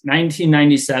is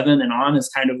 1997 and on is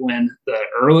kind of when the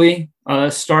early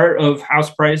start of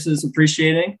house prices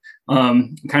appreciating,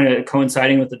 kind of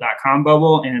coinciding with the dot-com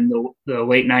bubble, and the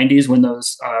late 90s when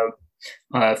those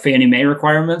Fannie Mae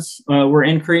requirements were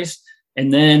increased.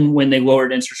 And then when they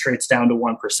lowered interest rates down to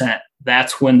 1%,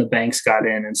 that's when the banks got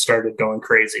in and started going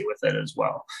crazy with it as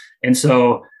well. And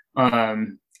so,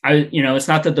 it's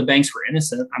not that the banks were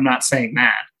innocent. I'm not saying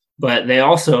that. But they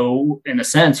also, in a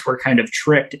sense, were kind of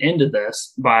tricked into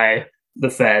this by the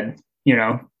Fed, you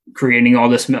know, creating all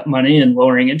this money and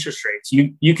lowering interest rates.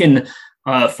 You can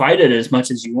fight it as much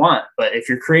as you want, but if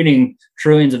you're creating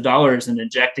trillions of dollars and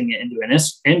injecting it into an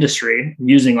industry,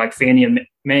 using like Fannie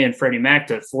Mae and Freddie Mac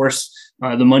to force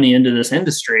the money into this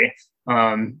industry,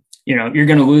 you're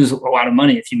going to lose a lot of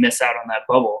money if you miss out on that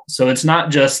bubble. So it's not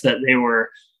just that they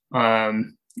were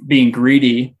being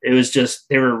greedy. It was just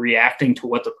they were reacting to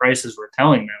what the prices were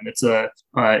telling them. It's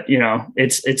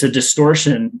a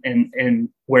distortion in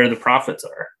where the profits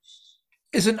are.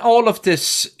 Isn't all of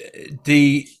this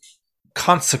the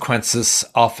consequences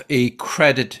of a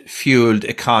credit-fueled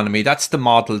economy? That's the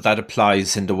model that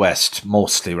applies in the West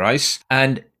mostly, right?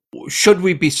 And should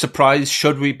we be surprised?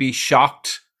 Should we be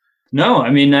shocked? No,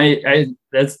 I mean, I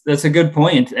that's a good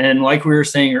point. And like we were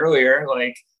saying earlier,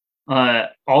 like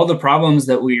all the problems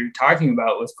that we were talking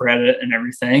about with credit and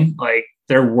everything, like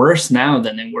they're worse now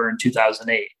than they were in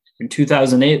 2008. In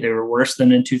 2008, they were worse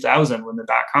than in 2000 when the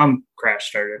dot-com crash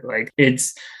started. Like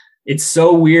it's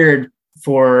so weird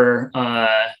for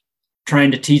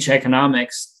trying to teach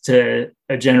economics to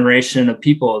a generation of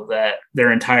people that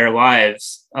their entire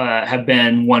lives have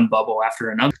been one bubble after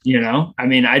another. You know, I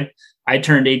mean, I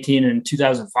turned 18 in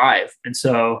 2005, and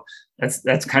so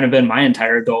that's kind of been my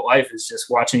entire adult life, is just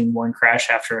watching one crash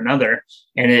after another,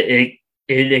 and it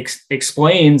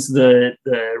explains the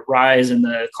rise and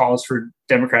the calls for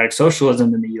democratic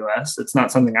socialism in the US. It's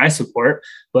not something I support,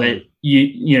 but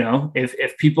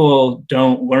if people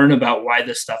don't learn about why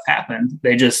this stuff happened,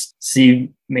 they just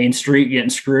see Main Street getting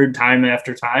screwed time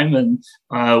after time, and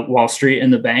Wall Street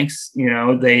and the banks,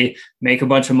 they make a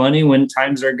bunch of money when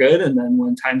times are good, and then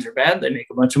when times are bad, they make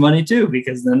a bunch of money too,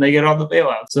 because then they get all the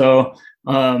bailouts. So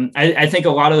I think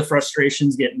a lot of the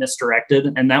frustrations get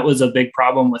misdirected, and that was a big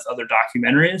problem with other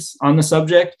documentaries on the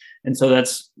subject. And so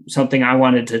that's something I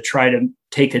wanted to try to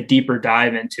take a deeper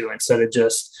dive into, instead of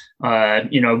just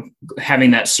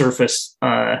having that surface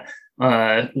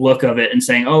look of it and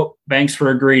saying, oh, banks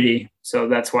were greedy, so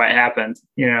that's why it happened.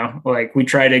 We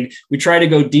try to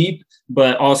go deep,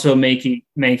 but also making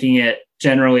it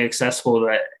generally accessible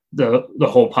to the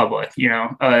whole public.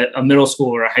 A middle school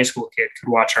or a high school kid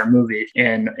could watch our movie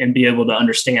and be able to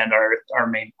understand our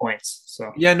main points.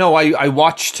 So I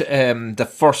watched the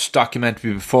first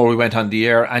documentary before we went on the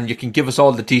air, and you can give us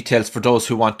all the details for those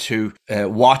who want to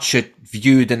watch it,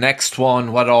 view the next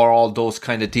one. What are all those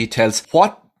kind of details?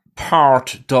 What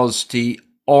part does the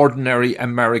ordinary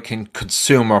American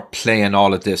consumer play in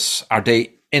all of this? Are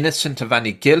they innocent of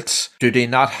any guilt? Do they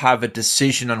not have a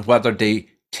decision on whether they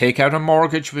take out a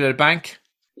mortgage with a bank?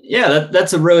 Yeah,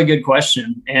 that's a really good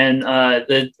question. And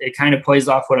it kind of plays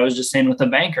off what I was just saying with the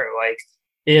banker. Like,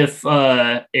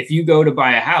 if you go to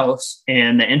buy a house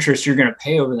and the interest you're going to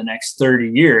pay over the next 30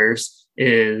 years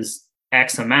is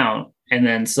X amount, and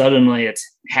then suddenly it's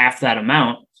half that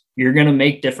amount, you're going to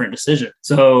make different decisions.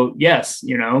 So yes,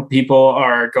 people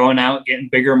are going out getting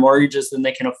bigger mortgages than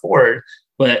they can afford,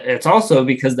 but it's also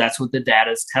because that's what the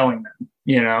data is telling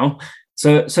them,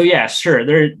 So yeah, sure.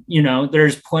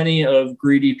 There's plenty of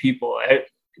greedy people.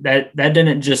 That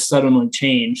didn't just suddenly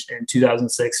change in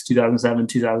 2006, 2007,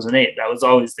 2008. That was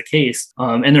always the case.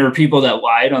 And there were people that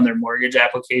lied on their mortgage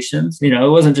applications. It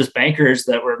wasn't just bankers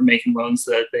that were making loans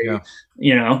that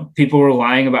people were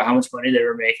lying about how much money they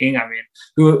were making. I mean,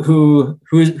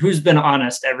 who's been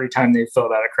honest every time they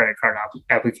filled out a credit card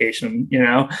application,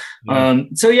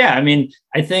 So yeah, I mean,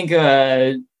 I think,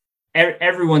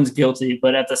 everyone's guilty,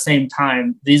 but at the same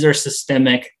time, these are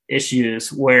systemic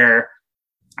issues where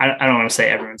I don't want to say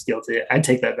everyone's guilty. I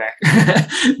take that back.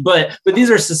 but these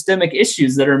are systemic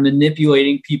issues that are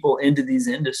manipulating people into these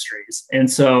industries. And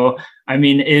so, I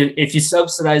mean, if you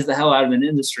subsidize the hell out of an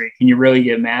industry, can you really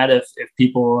get mad if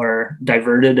people are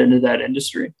diverted into that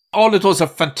industry? All of those are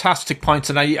fantastic points,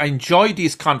 and I enjoy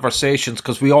these conversations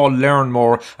because we all learn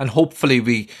more and hopefully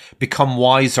we become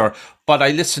wiser. But I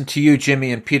listen to you,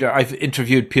 Jimmy, and Peter. I've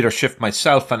interviewed Peter Schiff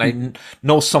myself, and I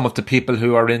know some of the people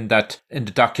who are in the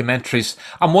documentaries.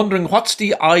 I'm wondering, what's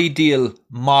the ideal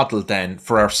model then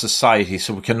for our society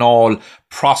so we can all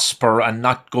prosper and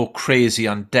not go crazy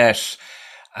on debt,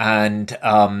 and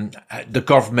the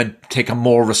government take a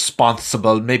more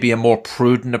responsible, maybe a more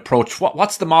prudent approach?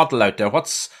 What's the model out there?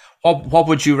 What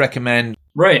would you recommend?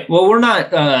 Right. Well, we're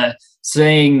not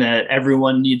saying that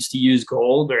everyone needs to use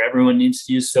gold or everyone needs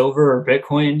to use silver or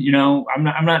Bitcoin.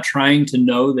 I'm not trying to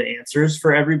know the answers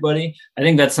for everybody. I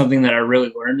think that's something that I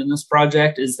really learned in this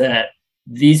project, is that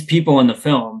these people in the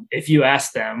film, if you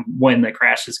ask them when the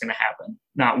crash is going to happen,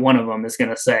 not one of them is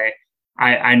going to say,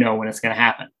 I know when it's going to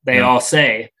happen. They all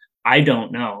say, I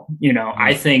don't know.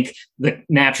 I think the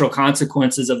natural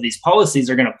consequences of these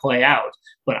policies are going to play out,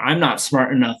 but I'm not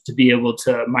smart enough to be able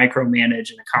to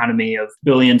micromanage an economy of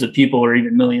billions of people or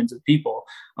even millions of people.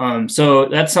 So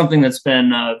that's something that's been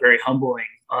very humbling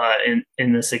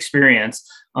in this experience.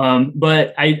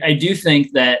 But I do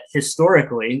think that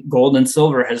historically, gold and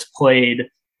silver has played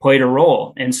a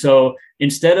role. And so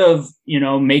instead of,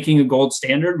 making a gold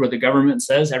standard where the government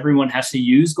says everyone has to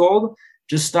use gold,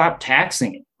 just stop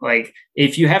taxing it. Like,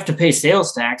 if you have to pay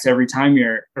sales tax every time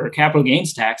or capital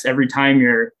gains tax every time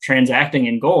you're transacting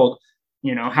in gold,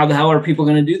 how the hell are people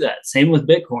going to do that? Same with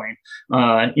Bitcoin,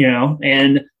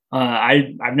 and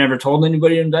I've never told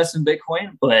anybody to invest in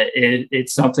Bitcoin, but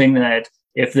it's something that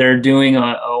if they're doing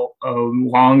a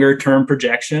longer term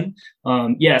projection,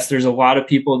 yes, there's a lot of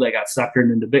people that got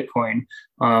suckered into Bitcoin,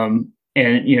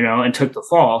 and took the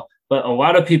fall. But a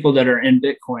lot of people that are in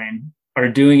Bitcoin are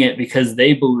doing it because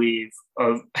they believe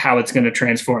of how it's going to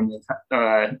transform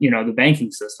the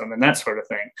banking system and that sort of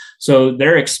thing. So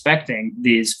they're expecting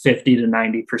these 50 to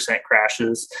 90%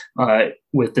 crashes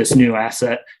with this new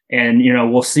asset. And,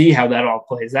 we'll see how that all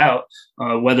plays out,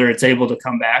 whether it's able to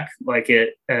come back like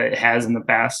it has in the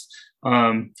past.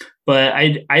 But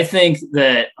I think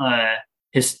that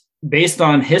based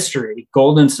on history,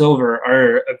 gold and silver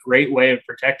are a great way of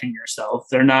protecting yourself.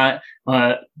 They're not,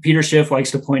 Peter Schiff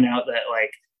likes to point out that,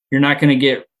 like, you're not going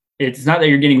to it's not that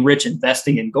you're getting rich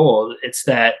investing in gold. It's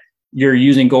that you're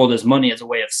using gold as money as a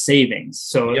way of savings.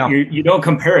 So you don't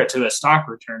compare it to a stock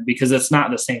return because it's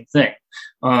not the same thing.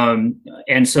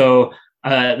 And so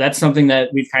that's something that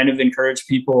we've kind of encouraged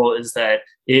people, is that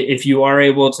if you are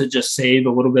able to just save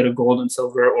a little bit of gold and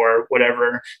silver or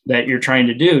whatever that you're trying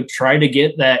to do, try to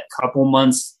get that couple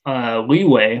months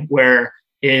leeway where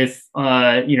if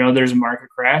there's a market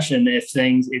crash, and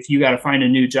if you got to find a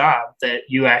new job, that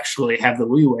you actually have the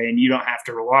leeway and you don't have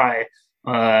to rely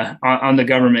on the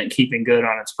government keeping good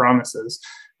on its promises.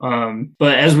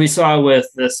 But as we saw with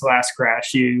this last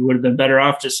crash, you would have been better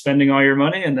off just spending all your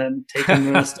money and then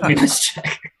taking the stimulus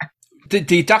check.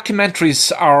 The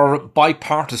documentaries are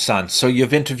bipartisan, so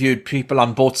you've interviewed people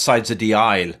on both sides of the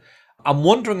aisle. I'm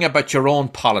wondering about your own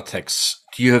politics.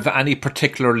 Do you have any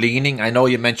particular leaning? I know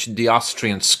you mentioned the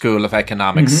Austrian School of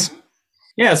Economics. Mm-hmm.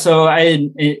 Yeah, so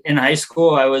in high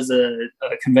school, I was a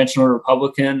conventional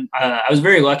Republican. I was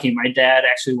very lucky. My dad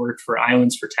actually worked for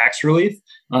Islands for Tax Relief.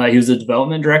 He was a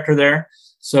development director there.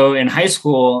 So in high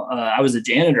school, I was a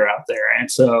janitor out there. And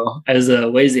so as a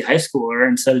lazy high schooler,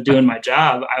 instead of doing my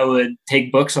job, I would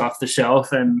take books off the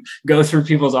shelf and go through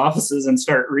people's offices and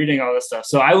start reading all this stuff.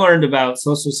 So I learned about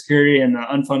Social Security and the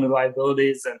unfunded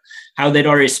liabilities and how they'd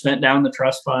already spent down the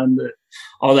trust fund,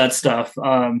 all that stuff.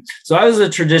 So I was a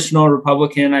traditional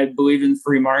Republican. I believed in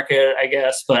free market, I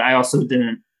guess, but I also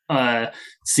didn't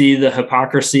see the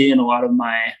hypocrisy in a lot of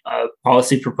my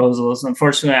policy proposals.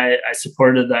 Unfortunately, I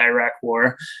supported the Iraq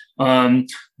War.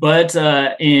 But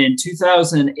in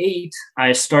 2008,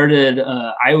 I started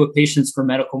Iowa Patients for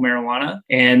Medical Marijuana.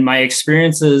 And my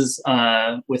experiences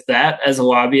with that as a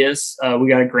lobbyist, we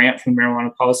got a grant from the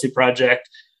Marijuana Policy Project.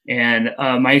 And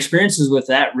my experiences with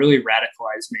that really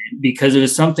radicalized me, because it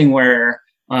was something where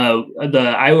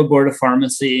the Iowa Board of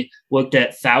Pharmacy looked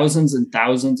at thousands and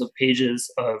thousands of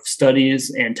pages of studies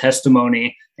and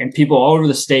testimony, and people all over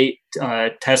the state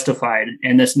testified.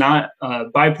 And this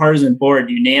bipartisan board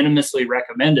unanimously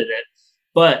recommended it,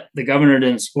 but the governor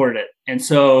didn't support it. And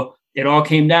so it all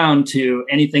came down to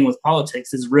anything with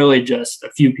politics is really just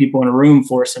a few people in a room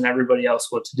forcing everybody else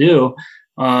what to do.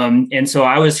 And so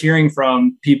I was hearing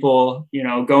from people,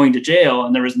 going to jail,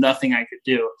 and there was nothing I could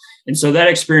do. And so that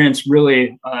experience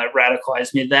really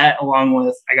radicalized me. That, along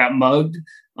with I got mugged,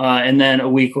 and then a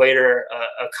week later,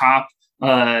 a cop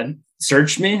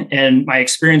searched me, and my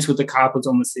experience with the cop was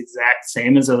almost the exact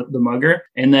same as the mugger.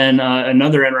 And then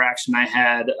another interaction I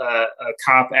had, a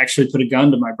cop actually put a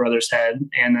gun to my brother's head,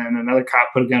 and then another cop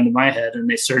put a gun to my head, and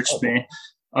they searched me.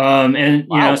 And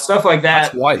wow. Stuff like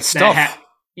that. That's wild stuff.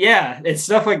 Yeah, it's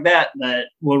stuff like that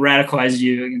will radicalize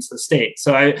you against the state.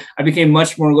 So I became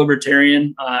much more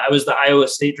libertarian. I was the Iowa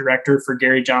state director for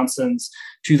Gary Johnson's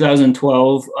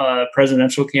 2012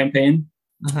 presidential campaign.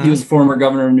 Mm-hmm. He was former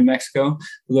governor of New Mexico,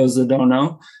 for those that don't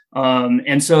know.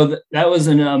 And so that was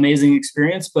an amazing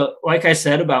experience. But like I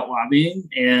said about lobbying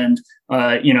and,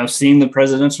 seeing the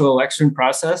presidential election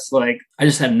process, like I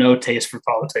just had no taste for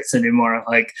politics anymore.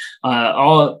 Like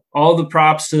all the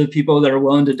props to the people that are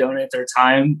willing to donate their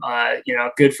time.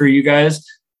 Good for you guys.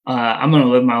 I'm going to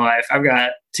live my life. I've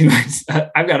got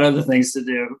other things to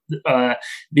do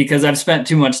because I've spent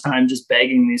too much time just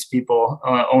begging these people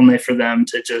only for them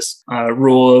to just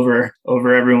rule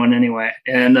over everyone anyway.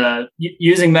 And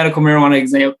using medical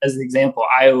marijuana as an example,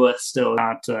 Iowa is still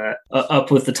not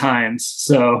up with the times.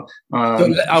 So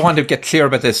I want to get clear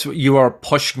about this. You are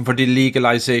pushing for the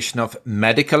legalization of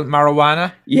medical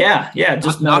marijuana? Yeah,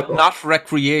 just medical. Not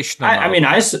recreational.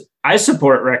 I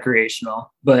support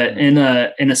recreational, but in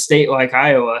a state like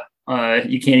Iowa,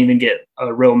 you can't even get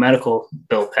a real medical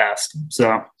bill passed.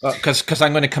 So, because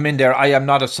I'm going to come in there, I am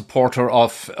not a supporter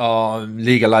of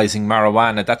legalizing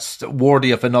marijuana. That's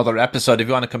worthy of another episode. If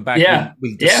you want to come back,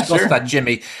 we'll discuss that,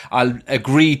 Jimmy. I'll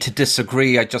agree to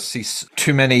disagree. I just see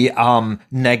too many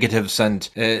negatives and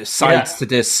sides to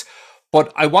this.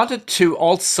 But I wanted to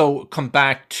also come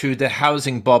back to the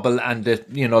housing bubble and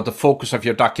the focus of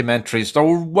your documentaries. They're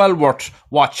well worth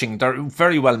watching. They're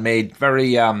very well made,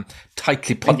 very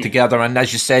tightly put together. And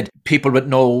as you said, people with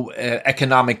no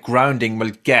economic grounding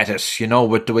will get it,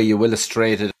 with the way you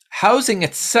illustrate it. Housing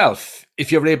itself,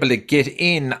 if you're able to get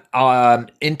in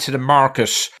into the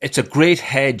market, it's a great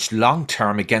hedge long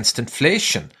term against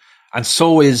inflation. And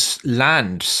so is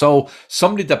land. So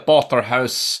somebody that bought their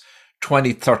house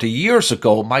 20, 30 years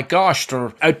ago, my gosh,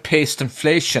 they're outpaced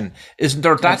inflation. Isn't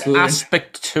there that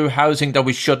aspect to housing that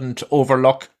we shouldn't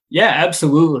overlook? Yeah,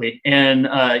 absolutely. And,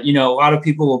 a lot of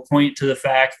people will point to the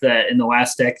fact that in the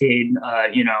last decade,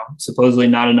 supposedly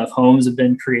not enough homes have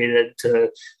been created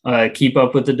to keep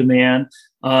up with the demand.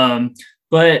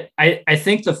 But I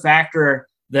think the factor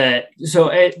that, so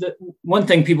the one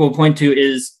thing people point to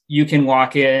is you could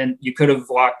have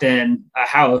walked in a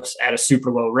house at a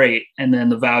super low rate, and then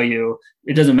the value,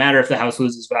 it doesn't matter if the house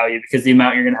loses value because the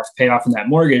amount you're going to have to pay off in that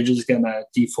mortgage is going to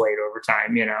deflate over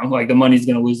time, like the money's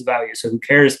going to lose value. So who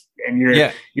cares? And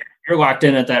you're locked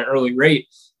in at that early rate.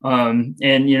 And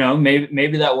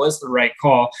maybe that was the right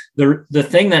call. The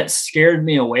thing that scared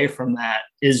me away from that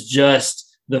is just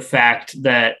the fact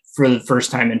that for the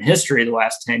first time in history, the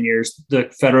last 10 years, the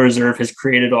Federal Reserve has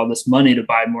created all this money to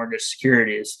buy mortgage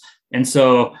securities. And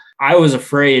so I was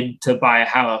afraid to buy a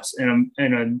house in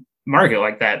a market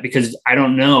like that because I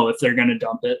don't know if they're going to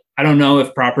dump it. I don't know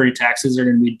if property taxes are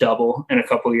going to be double in a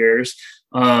couple of years.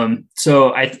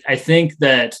 So I think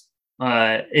that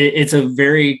it's a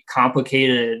very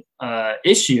complicated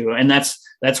issue. And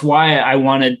that's why I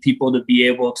wanted people to be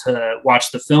able to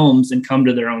watch the films and come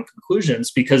to their own conclusions,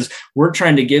 because we're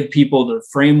trying to give people the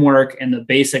framework and the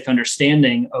basic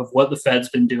understanding of what the Fed's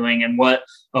been doing and what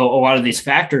a lot of these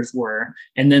factors were.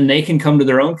 And then they can come to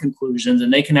their own conclusions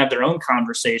and they can have their own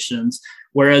conversations.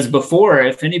 Whereas before,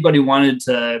 if anybody wanted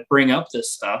to bring up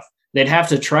this stuff, they'd have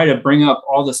to try to bring up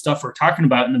all the stuff we're talking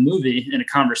about in the movie in a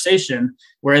conversation.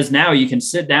 Whereas now you can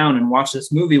sit down and watch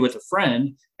this movie with a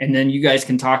friend, and then you guys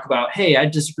can talk about, hey, I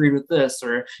disagreed with this,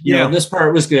 or, this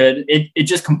part was good. It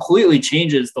just completely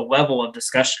changes the level of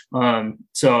discussion.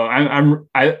 So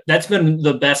that's been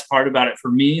the best part about it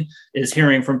for me, is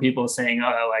hearing from people saying,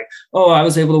 I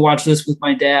was able to watch this with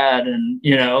my dad. And,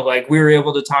 we were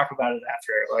able to talk about it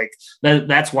after.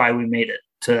 That's why we made it,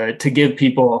 to give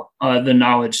people the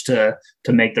knowledge to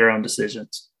make their own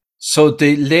decisions. So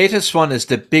the latest one is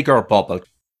The Bigger Bubble.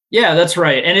 Yeah, that's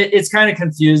right. And it's kind of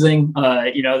confusing.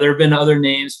 There have been other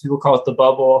names. People call it The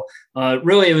Bubble.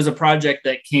 Really, it was a project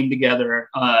that came together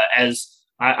as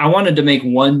I wanted to make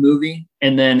one movie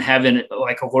and then have it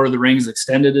like a Lord of the Rings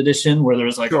extended edition where there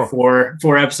was a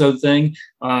four episode thing.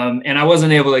 And I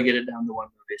wasn't able to get it down to one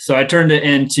movie. So I turned it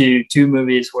into two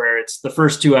movies where it's the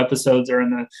first two episodes are in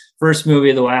the first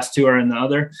movie, the last two are in the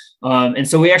other. And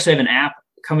so we actually have an app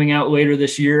coming out later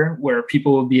this year where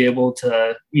people will be able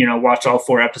to, watch all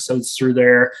four episodes through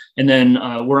there. And then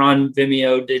we're on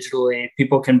Vimeo digitally.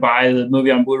 People can buy the movie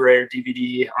on Blu-ray or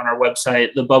DVD on our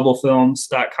website,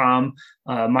 thebubblefilms.com.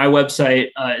 My website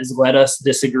is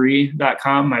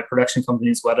letusdisagree.com. My production company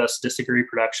is Let Us Disagree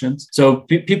Productions. So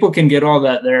people can get all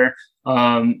that there.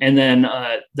 And then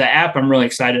the app I'm really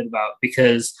excited about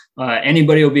because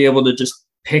anybody will be able to just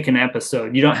pick an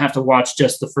episode. You don't have to watch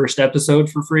just the first episode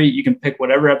for free. You can pick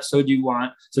whatever episode you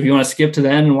want. So if you want to skip to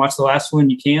the end and watch the last one,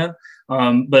 you can.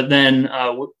 But then,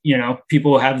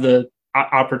 people have the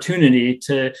opportunity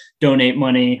to donate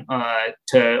money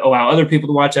to allow other people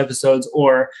to watch episodes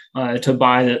or to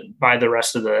buy the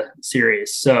rest of the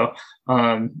series. So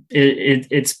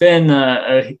it's been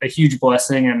a huge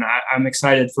blessing, and I'm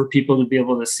excited for people to be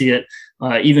able to see it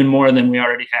even more than we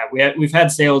already have. We've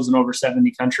had sales in over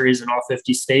 70 countries in all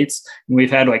 50 states, and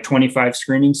we've had 25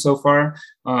 screenings so far.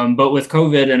 But with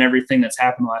COVID and everything that's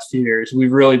happened the last few years,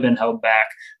 we've really been held back.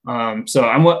 So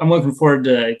I'm looking forward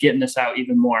to getting this out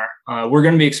even more. We're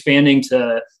going to be expanding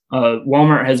to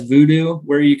Walmart has Vudu,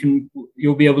 where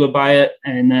you'll be able to buy it,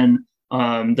 and then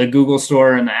the Google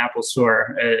Store and the Apple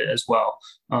Store as well.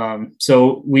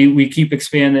 So we keep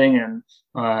expanding and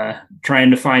trying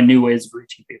to find new ways of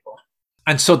reaching people.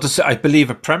 And so there's, I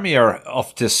believe, a premiere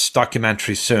of this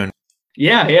documentary soon.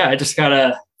 Yeah. I just got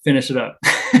to finish it up.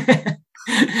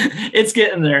 It's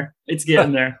getting there.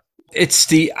 It's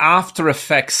the after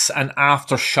effects and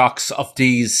aftershocks of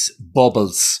these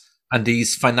bubbles and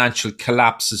these financial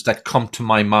collapses that come to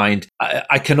my mind.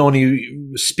 I can only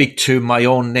speak to my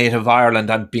own native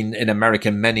Ireland. I've been in America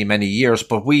many, many years,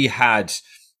 but we had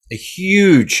a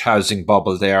huge housing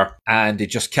bubble there, and they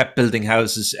just kept building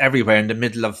houses everywhere in the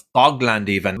middle of bogland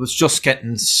even. It was just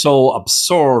getting so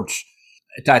absurd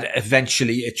that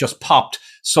eventually it just popped.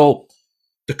 So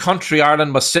the country,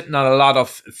 Ireland, was sitting on a lot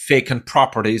of vacant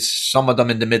properties, some of them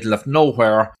in the middle of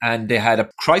nowhere, and they had a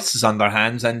crisis on their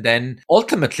hands. And then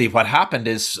ultimately what happened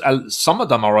is some of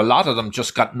them, or a lot of them,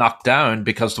 just got knocked down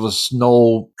because there was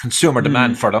no consumer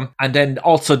demand for them. And then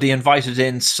also they invited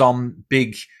in some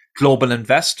big global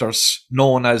investors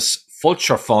known as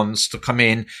vulture funds to come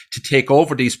in to take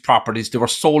over these properties. They were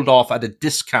sold off at a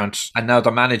discount, and now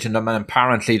they're managing them. And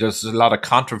apparently there's a lot of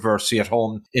controversy at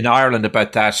home in Ireland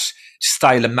about that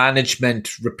style of management,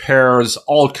 repairs,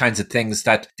 all kinds of things,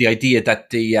 that the idea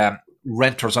that the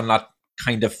renters are not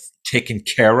kind of taken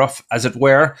care of, as it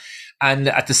were. And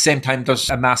at the same time, there's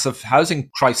a massive housing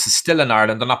crisis still in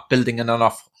Ireland. They're not building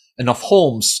enough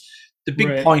homes. The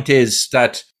big point is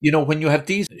that, when you have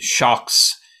these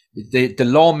shocks, the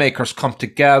lawmakers come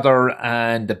together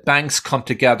and the banks come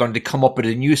together and they come up with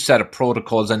a new set of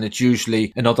protocols, and it's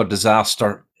usually another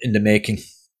disaster in the making.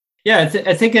 Yeah,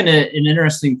 I think an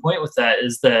interesting point with that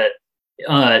is that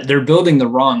they're building the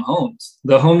wrong homes.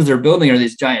 The homes they're building are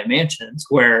these giant mansions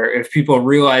where if people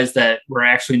realize that we're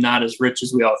actually not as rich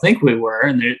as we all think we were,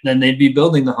 and then they'd be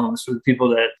building the homes for the people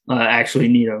that actually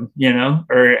need them,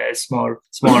 or smaller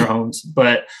homes.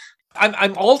 But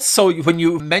I'm also, when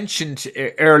you mentioned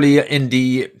earlier in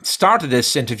the start of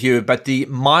this interview about the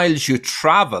miles you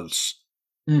traveled,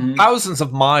 thousands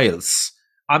of miles.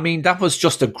 I mean, that was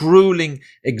just a grueling,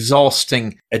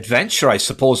 exhausting adventure, I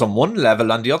suppose, on one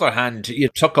level. On the other hand,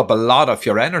 it took up a lot of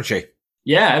your energy.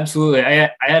 Yeah, absolutely.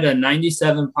 I had a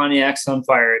 97 Pontiac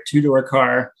Sunfire, a 2-door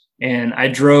car, and I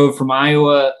drove from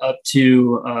Iowa up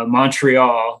to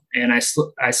Montreal, and I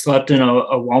slept in a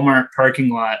Walmart parking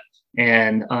lot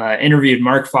and interviewed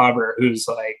Mark Faber, who's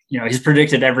like, he's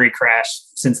predicted every crash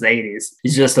since the 80s.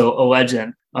 He's just a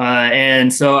legend.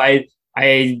 And so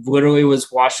I literally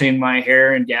was washing my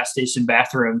hair in gas station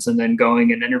bathrooms and then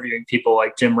going and interviewing people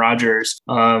like Jim Rogers.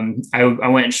 I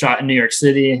went and shot in New York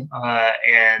City,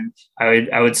 and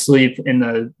I would sleep in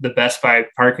the Best Buy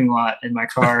parking lot in my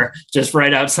car, just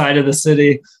right outside of the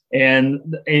city. And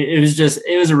it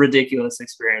was a ridiculous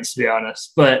experience, to be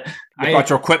honest. But you brought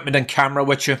your equipment and camera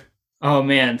with you? Oh,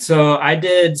 man. So I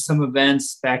did some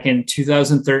events back in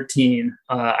 2013.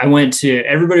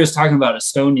 Everybody was talking about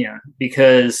Estonia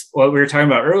because what we were talking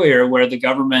about earlier, where the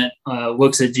government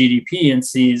looks at GDP and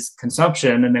sees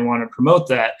consumption and they want to promote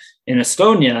that. In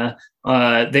Estonia,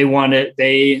 they wanted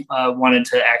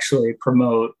to actually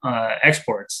promote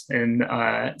exports. And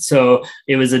so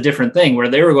it was a different thing where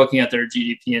they were looking at their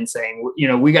GDP and saying,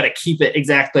 we got to keep it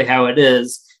exactly how it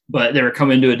is. But they were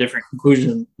coming to a different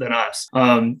conclusion than us.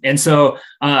 And so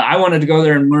I wanted to go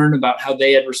there and learn about how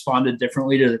they had responded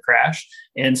differently to the crash.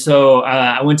 And so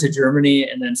I went to Germany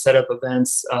and then set up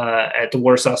events at the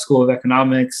Warsaw School of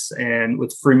Economics and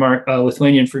with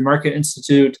Lithuanian Free Market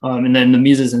Institute, and then the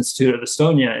Mises Institute of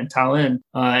Estonia in Tallinn.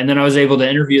 And then I was able to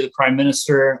interview the Prime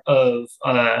Minister of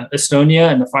Estonia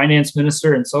and the Finance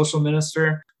Minister and Social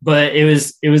Minister. But it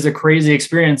was a crazy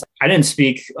experience. I didn't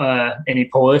speak any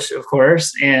Polish, of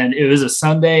course, and it was a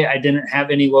Sunday. I didn't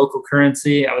have any local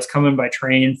currency. I was coming by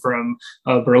train from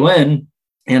Berlin,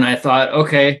 and I thought,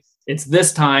 okay, it's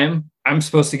this time. I'm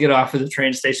supposed to get off at the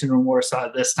train station in Warsaw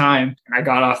at this time. And I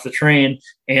got off the train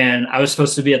and I was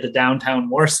supposed to be at the downtown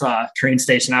Warsaw train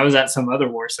station. I was at some other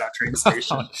Warsaw train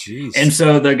station. Oh, geez. And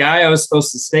so the guy I was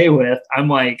supposed to stay with, I'm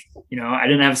like, I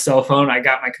didn't have a cell phone. I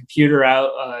got my computer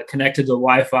out, connected to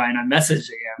Wi-Fi, and I'm messaging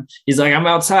him. He's like, I'm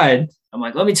outside. I'm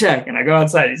like, let me check. And I go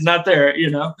outside. He's not there,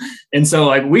 And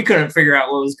so we couldn't figure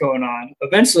out what was going on.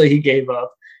 Eventually he gave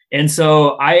up. And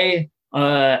so I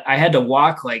had to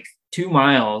walk 2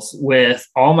 miles with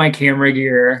all my camera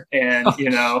gear and,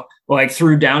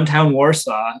 through downtown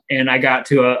Warsaw. And I got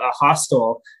to a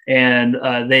hostel and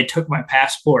they took my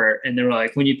passport and they were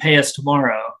like, when you pay us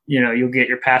tomorrow, you'll get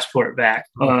your passport back.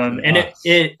 And at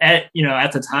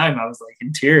the time I was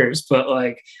in tears, but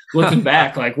looking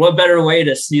back, what better way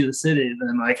to see the city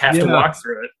than have to walk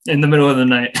through it in the middle of the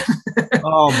night.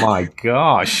 Oh my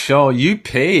gosh. So you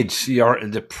paid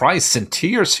the price in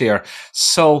tears here.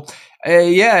 So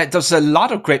there's a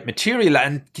lot of great material,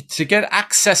 and to get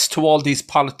access to all these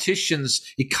politicians,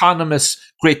 economists,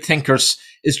 great thinkers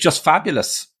is just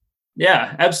fabulous.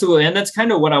 Yeah, absolutely. And that's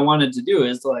kind of what I wanted to do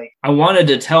is I wanted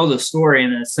to tell the story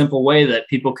in a simple way that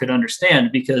people could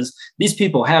understand, because these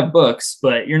people have books,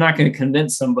 but you're not going to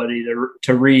convince somebody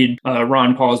to read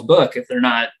Ron Paul's book if they're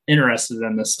not interested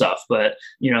in this stuff. But,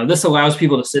 this allows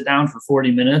people to sit down for 40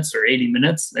 minutes or 80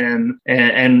 minutes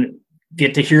and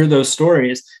get to hear those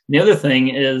stories. And the other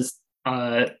thing is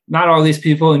not all these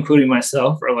people, including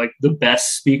myself, are the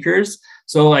best speakers.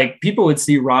 So people would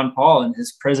see Ron Paul in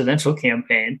his presidential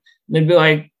campaign and they'd be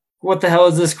like, what the hell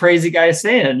is this crazy guy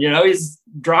saying? He's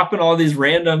dropping all these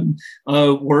random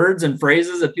words and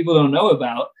phrases that people don't know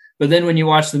about. But then when you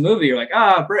watch the movie, you're like,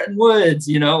 Bretton Woods,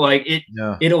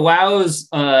 it allows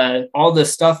all the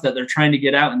stuff that they're trying to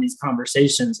get out in these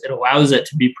conversations. It allows it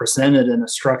to be presented in a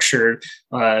structured,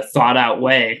 thought out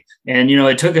way. And,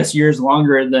 it took us years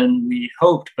longer than we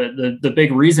hoped. But the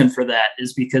big reason for that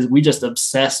is because we just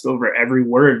obsessed over every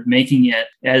word, making it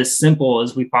as simple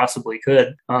as we possibly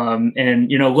could.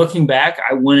 And, looking back,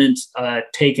 I wouldn't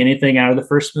take anything out of the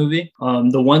first movie.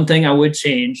 The one thing I would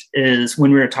change is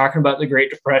when we were talking about the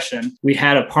Great Depression, we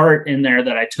had a part in there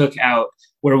that I took out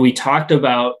where we talked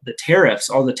about the tariffs,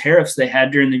 all the tariffs they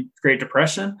had during the Great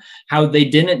Depression, how they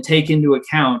didn't take into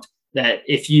account that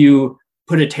if you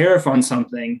put a tariff on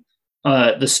something,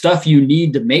 the stuff you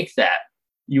need to make that,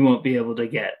 you won't be able to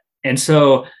get. And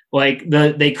so like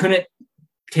they couldn't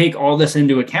take all this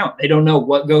into account. They don't know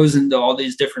what goes into all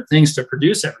these different things to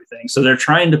produce everything. So they're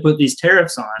trying to put these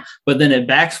tariffs on, but then it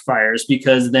backfires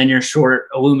because then you're short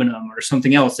aluminum or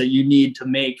something else that you need to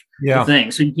make the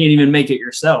thing. So you can't even make it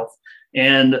yourself.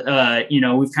 And,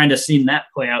 we've kind of seen that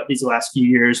play out these last few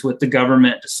years with the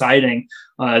government deciding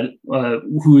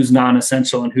who's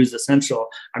non-essential and who's essential.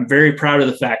 I'm very proud of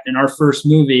the fact in our first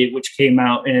movie, which came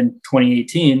out in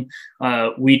 2018,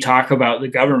 we talk about the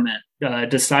government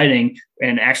deciding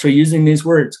and actually using these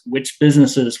words, which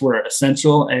businesses were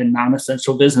essential and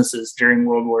non-essential businesses during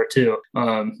World War II.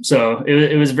 So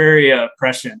it was very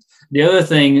prescient. The other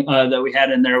thing that we had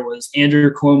in there was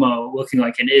Andrew Cuomo looking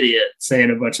like an idiot,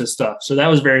 saying a bunch of stuff. So that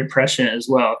was very prescient as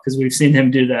well, because we've seen him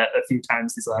do that a few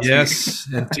times these last weeks. Yes,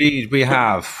 indeed, we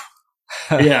have.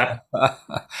 Yeah.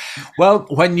 Well,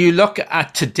 when you look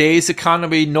at today's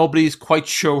economy, nobody's quite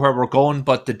sure where we're going,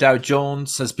 but the Dow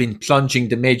Jones has been plunging.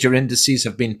 The major indices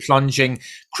have been plunging.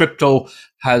 Crypto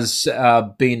has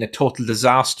been a total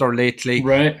disaster lately.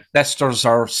 Right. Investors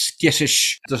are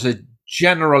skittish. There's a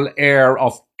general air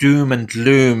of doom and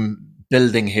gloom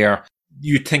building here.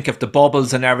 You think of the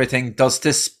bubbles and everything. Does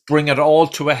this bring it all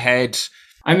to a head?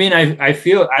 I mean, I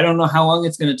feel, I don't know how long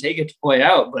it's going to take it to play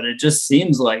out, but it just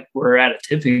seems like we're at a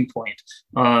tipping point.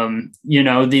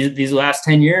 These last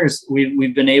 10 years,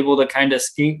 we've been able to kind of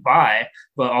skate by,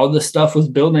 but all this stuff was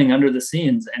building under the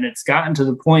scenes. And it's gotten to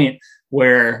the point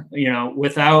where,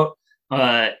 without,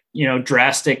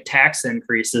 drastic tax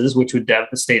increases, which would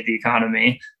devastate the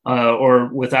economy,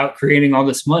 or without creating all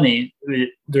this money,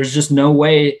 there's just no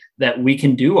way that we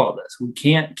can do all this. We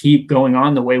can't keep going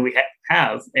on the way we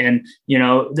have. And,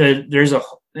 there's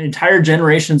entire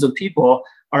generations of people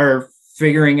are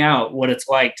figuring out what it's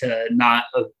like to not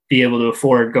be able to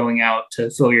afford going out to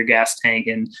fill your gas tank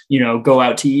and, go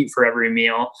out to eat for every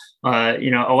meal. A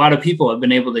lot of people have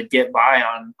been able to get by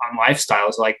on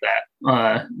lifestyles like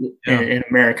that in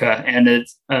America. And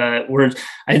it's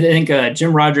I think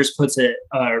Jim Rogers puts it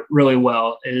really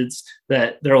well, is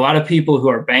that there are a lot of people who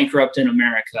are bankrupt in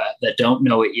America that don't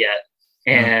know it yet.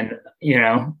 And,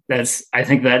 I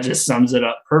think that just sums it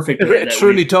up perfectly. It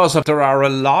truly does. There are a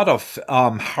lot of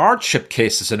hardship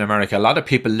cases in America. A lot of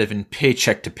people living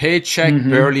paycheck to paycheck,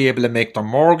 barely able to make their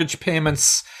mortgage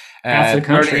payments,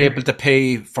 barely able to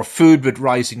pay for food with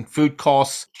rising food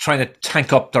costs, trying to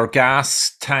tank up their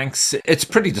gas tanks. It's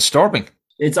pretty disturbing.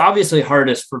 It's obviously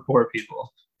hardest for poor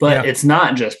people, but it's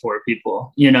not just poor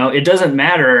people. It doesn't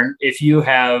matter if you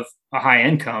have a high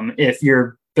income, if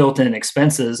your built-in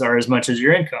expenses are as much as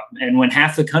your income. And when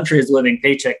half the country is living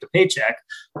paycheck to paycheck,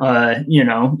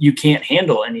 you can't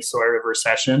handle any sort of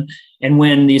recession. And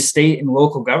when these state and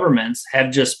local governments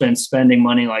have just been spending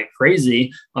money like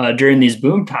crazy during these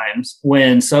boom times,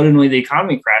 when suddenly the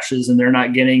economy crashes and they're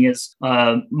not getting as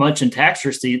much in tax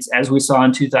receipts as we saw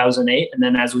in 2008, and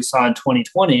then as we saw in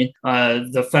 2020,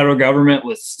 the federal government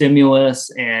with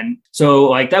stimulus. And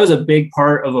so that was a big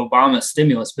part of Obama's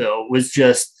stimulus bill, was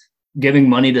just giving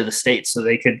money to the states so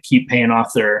they could keep paying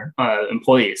off their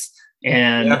employees.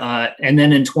 And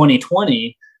then in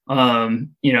 2020,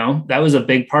 that was a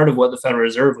big part of what the Federal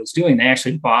Reserve was doing. They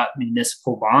actually bought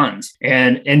municipal bonds.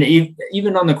 And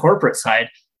even on the corporate side,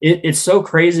 it's so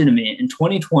crazy to me. In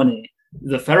 2020,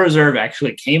 the Federal Reserve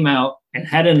actually came out and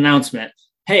had an announcement.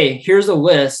 Hey, here's a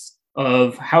list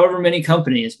of however many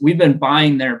companies we've been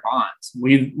buying their bonds.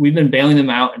 We've been bailing them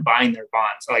out and buying their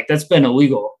bonds. That's been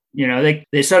illegal.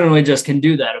 They suddenly just can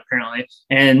do that, apparently.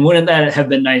 And wouldn't that have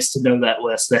been nice to know that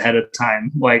list ahead of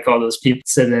time, like all those people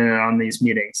sitting in on these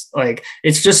meetings?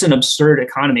 It's just an absurd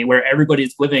economy where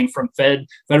everybody's living from Federal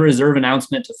Reserve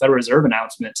announcement to Federal Reserve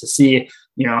announcement to see,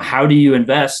 how do you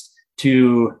invest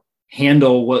to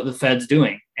handle what the Fed's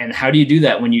doing? And how do you do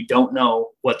that when you don't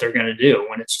know what they're going to do,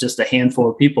 when it's just a handful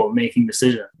of people making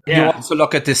decisions? You also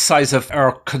look at the size of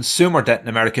our consumer debt in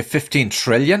America, 15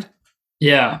 trillion.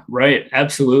 Yeah, right.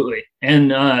 Absolutely.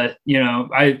 And,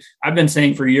 I've been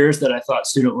saying for years that I thought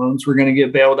student loans were going to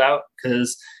get bailed out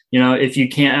because, if you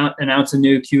can't announce a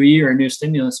new QE or a new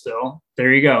stimulus bill,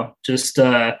 there you go. Just,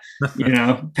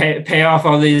 pay off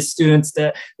all these students'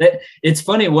 debt. It's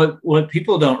funny, what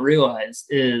people don't realize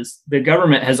is the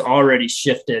government has already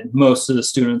shifted most of the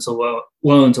students'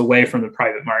 loans away from the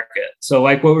private market. So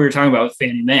like what we were talking about with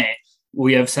Fannie Mae,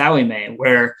 we have Sallie Mae,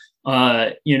 where,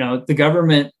 the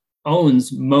government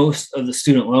owns most of the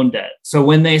student loan debt. So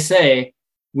when they say,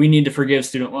 we need to forgive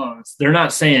student loans. They're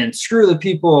not saying screw the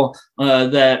people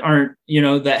that aren't,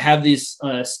 that have these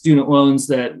student loans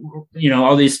that,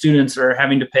 all these students are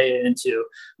having to pay into,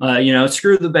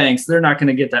 screw the banks. They're not going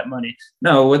to get that money.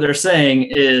 No, what they're saying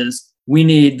is we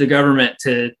need the government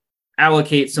to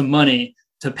allocate some money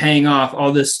to paying off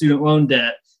all this student loan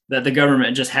debt that the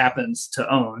government just happens to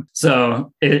own.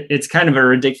 So it's kind of a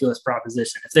ridiculous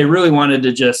proposition. If they really wanted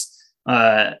to just,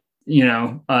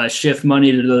 shift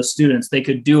money to those students, they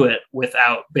could do it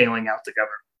without bailing out the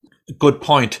government. Good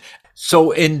point.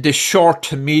 So in the short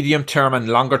to medium term and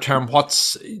longer term,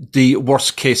 what's the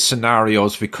worst case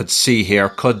scenarios we could see here?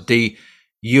 Could the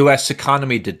US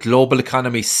economy, the global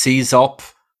economy, seize up?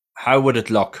 How would it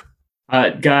look?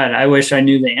 God, I wish I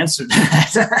knew the answer to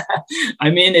that. I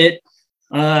mean, in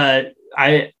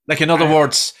other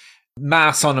words,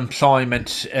 mass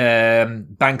unemployment,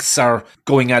 banks are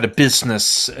going out of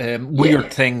business,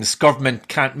 weird things, government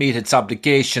can't meet its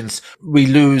obligations, we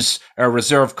lose our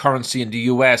reserve currency in the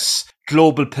US,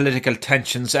 global political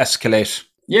tensions escalate.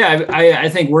 Yeah, I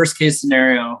think worst case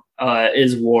scenario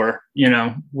is war,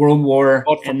 world war.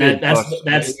 And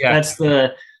that's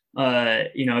the,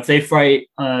 if they fight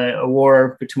a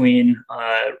war between,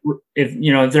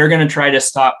 if they're going to try to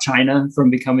stop China from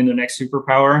becoming the next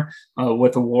superpower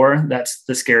with a war, that's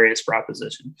the scariest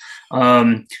proposition.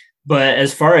 But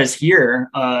as far as here,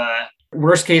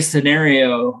 worst case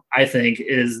scenario, I think,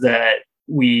 is that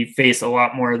we face a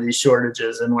lot more of these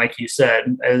shortages. And like you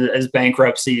said, as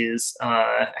bankruptcies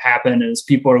happen, as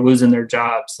people are losing their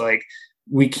jobs, like,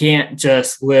 we can't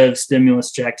just live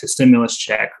stimulus check to stimulus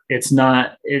check.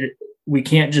 We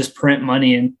can't just print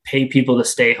money and pay people to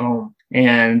stay home.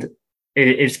 And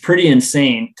it's pretty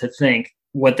insane to think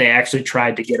what they actually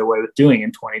tried to get away with doing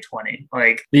in 2020.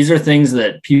 Like, these are things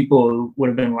that people would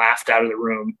have been laughed out of the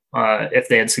room if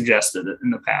they had suggested it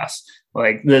in the past.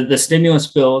 Like the stimulus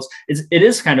bills, it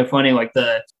is kind of funny. Like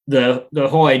the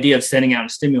whole idea of sending out a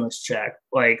stimulus check,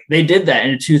 like they did that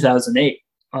in 2008.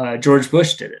 George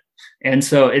Bush did it. And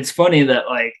so it's funny that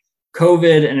like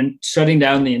COVID and shutting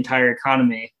down the entire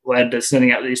economy led to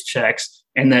sending out these checks,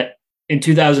 and that in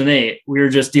 2008, we were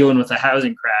just dealing with a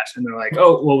housing crash. And they're like,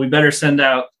 oh, well, we better send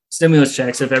out stimulus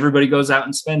checks. If everybody goes out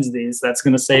and spends these, that's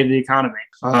going to save the economy.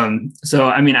 So,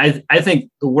 I mean, I think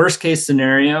the worst case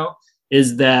scenario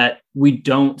is that we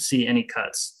don't see any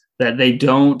cuts, that they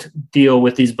don't deal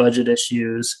with these budget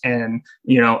issues and,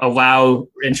 allow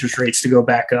interest rates to go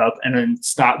back up and then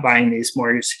stop buying these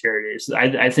mortgage securities.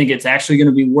 I think it's actually going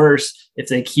to be worse if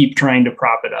they keep trying to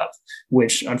prop it up,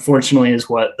 which unfortunately is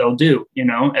what they'll do.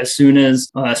 As soon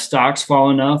as stocks fall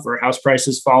enough or house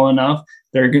prices fall enough,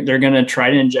 they're going to try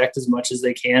to inject as much as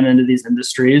they can into these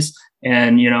industries,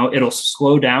 and, it'll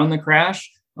slow down the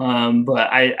crash.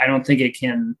 But I don't think it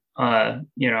can, I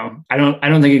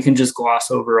don't think it can just gloss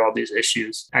over all these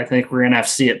issues. I think we're going to have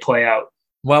to see it play out.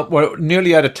 Well, we're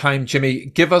nearly out of time, Jimmy.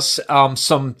 Give us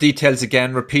some details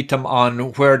again, repeat them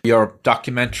on where your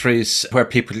documentaries, where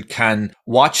people can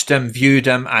watch them, view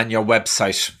them, and your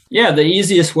website. Yeah, the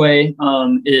easiest way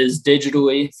is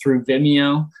digitally through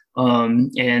Vimeo.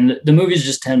 And the movie is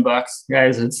just $10,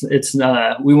 guys. It's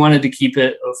we wanted to keep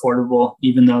it affordable,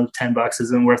 even though $10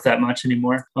 isn't worth that much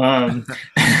anymore.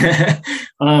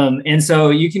 And so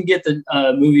you can get the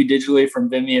movie digitally from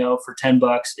Vimeo for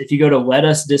 $10. If you go to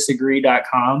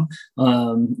letusdisagree.com,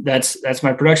 that's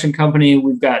my production company.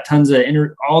 We've got tons of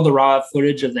all the raw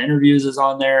footage of the interviews is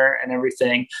on there and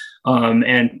everything.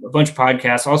 And a bunch of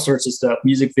podcasts, all sorts of stuff,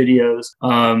 music videos.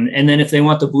 And then if they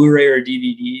want the Blu-ray or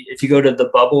DVD, if you go to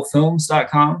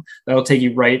thebubblefilms.com, that'll take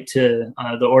you right to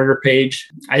the order page.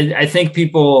 I think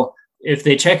people, if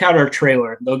they check out our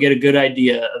trailer, they'll get a good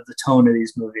idea of the tone of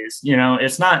these movies.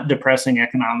 It's not depressing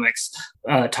economics,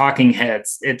 talking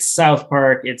heads. It's South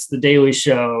Park. It's The Daily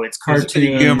Show. It's cartoons.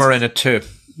 There's humor in it too.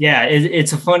 Yeah,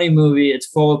 it's a funny movie. It's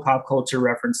full of pop culture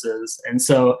references. And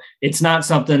so it's not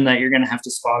something that you're going to have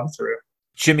to slog through.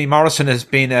 Jimmy Morrison, has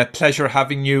been a pleasure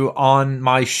having you on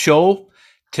my show.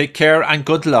 Take care and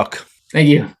good luck. Thank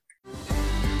you.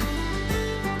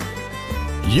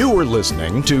 You were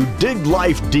listening to Dig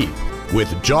Life Deep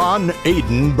with John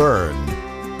Aidan Byrne.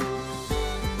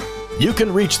 You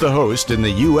can reach the host in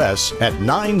the U.S. at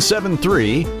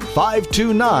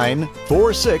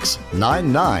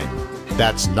 973-529-4699.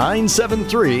 That's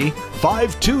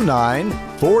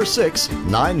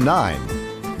 973-529-4699.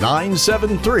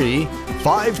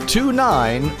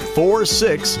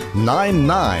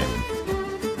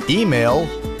 973-529-4699. Email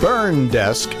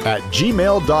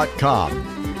byrnedesk@gmail.com.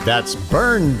 That's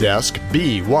byrnedesk,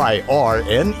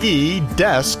 BYRNE,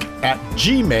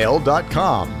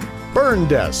 desk@gmail.com.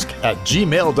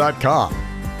 byrnedesk@gmail.com.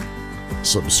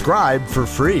 Subscribe for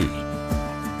free.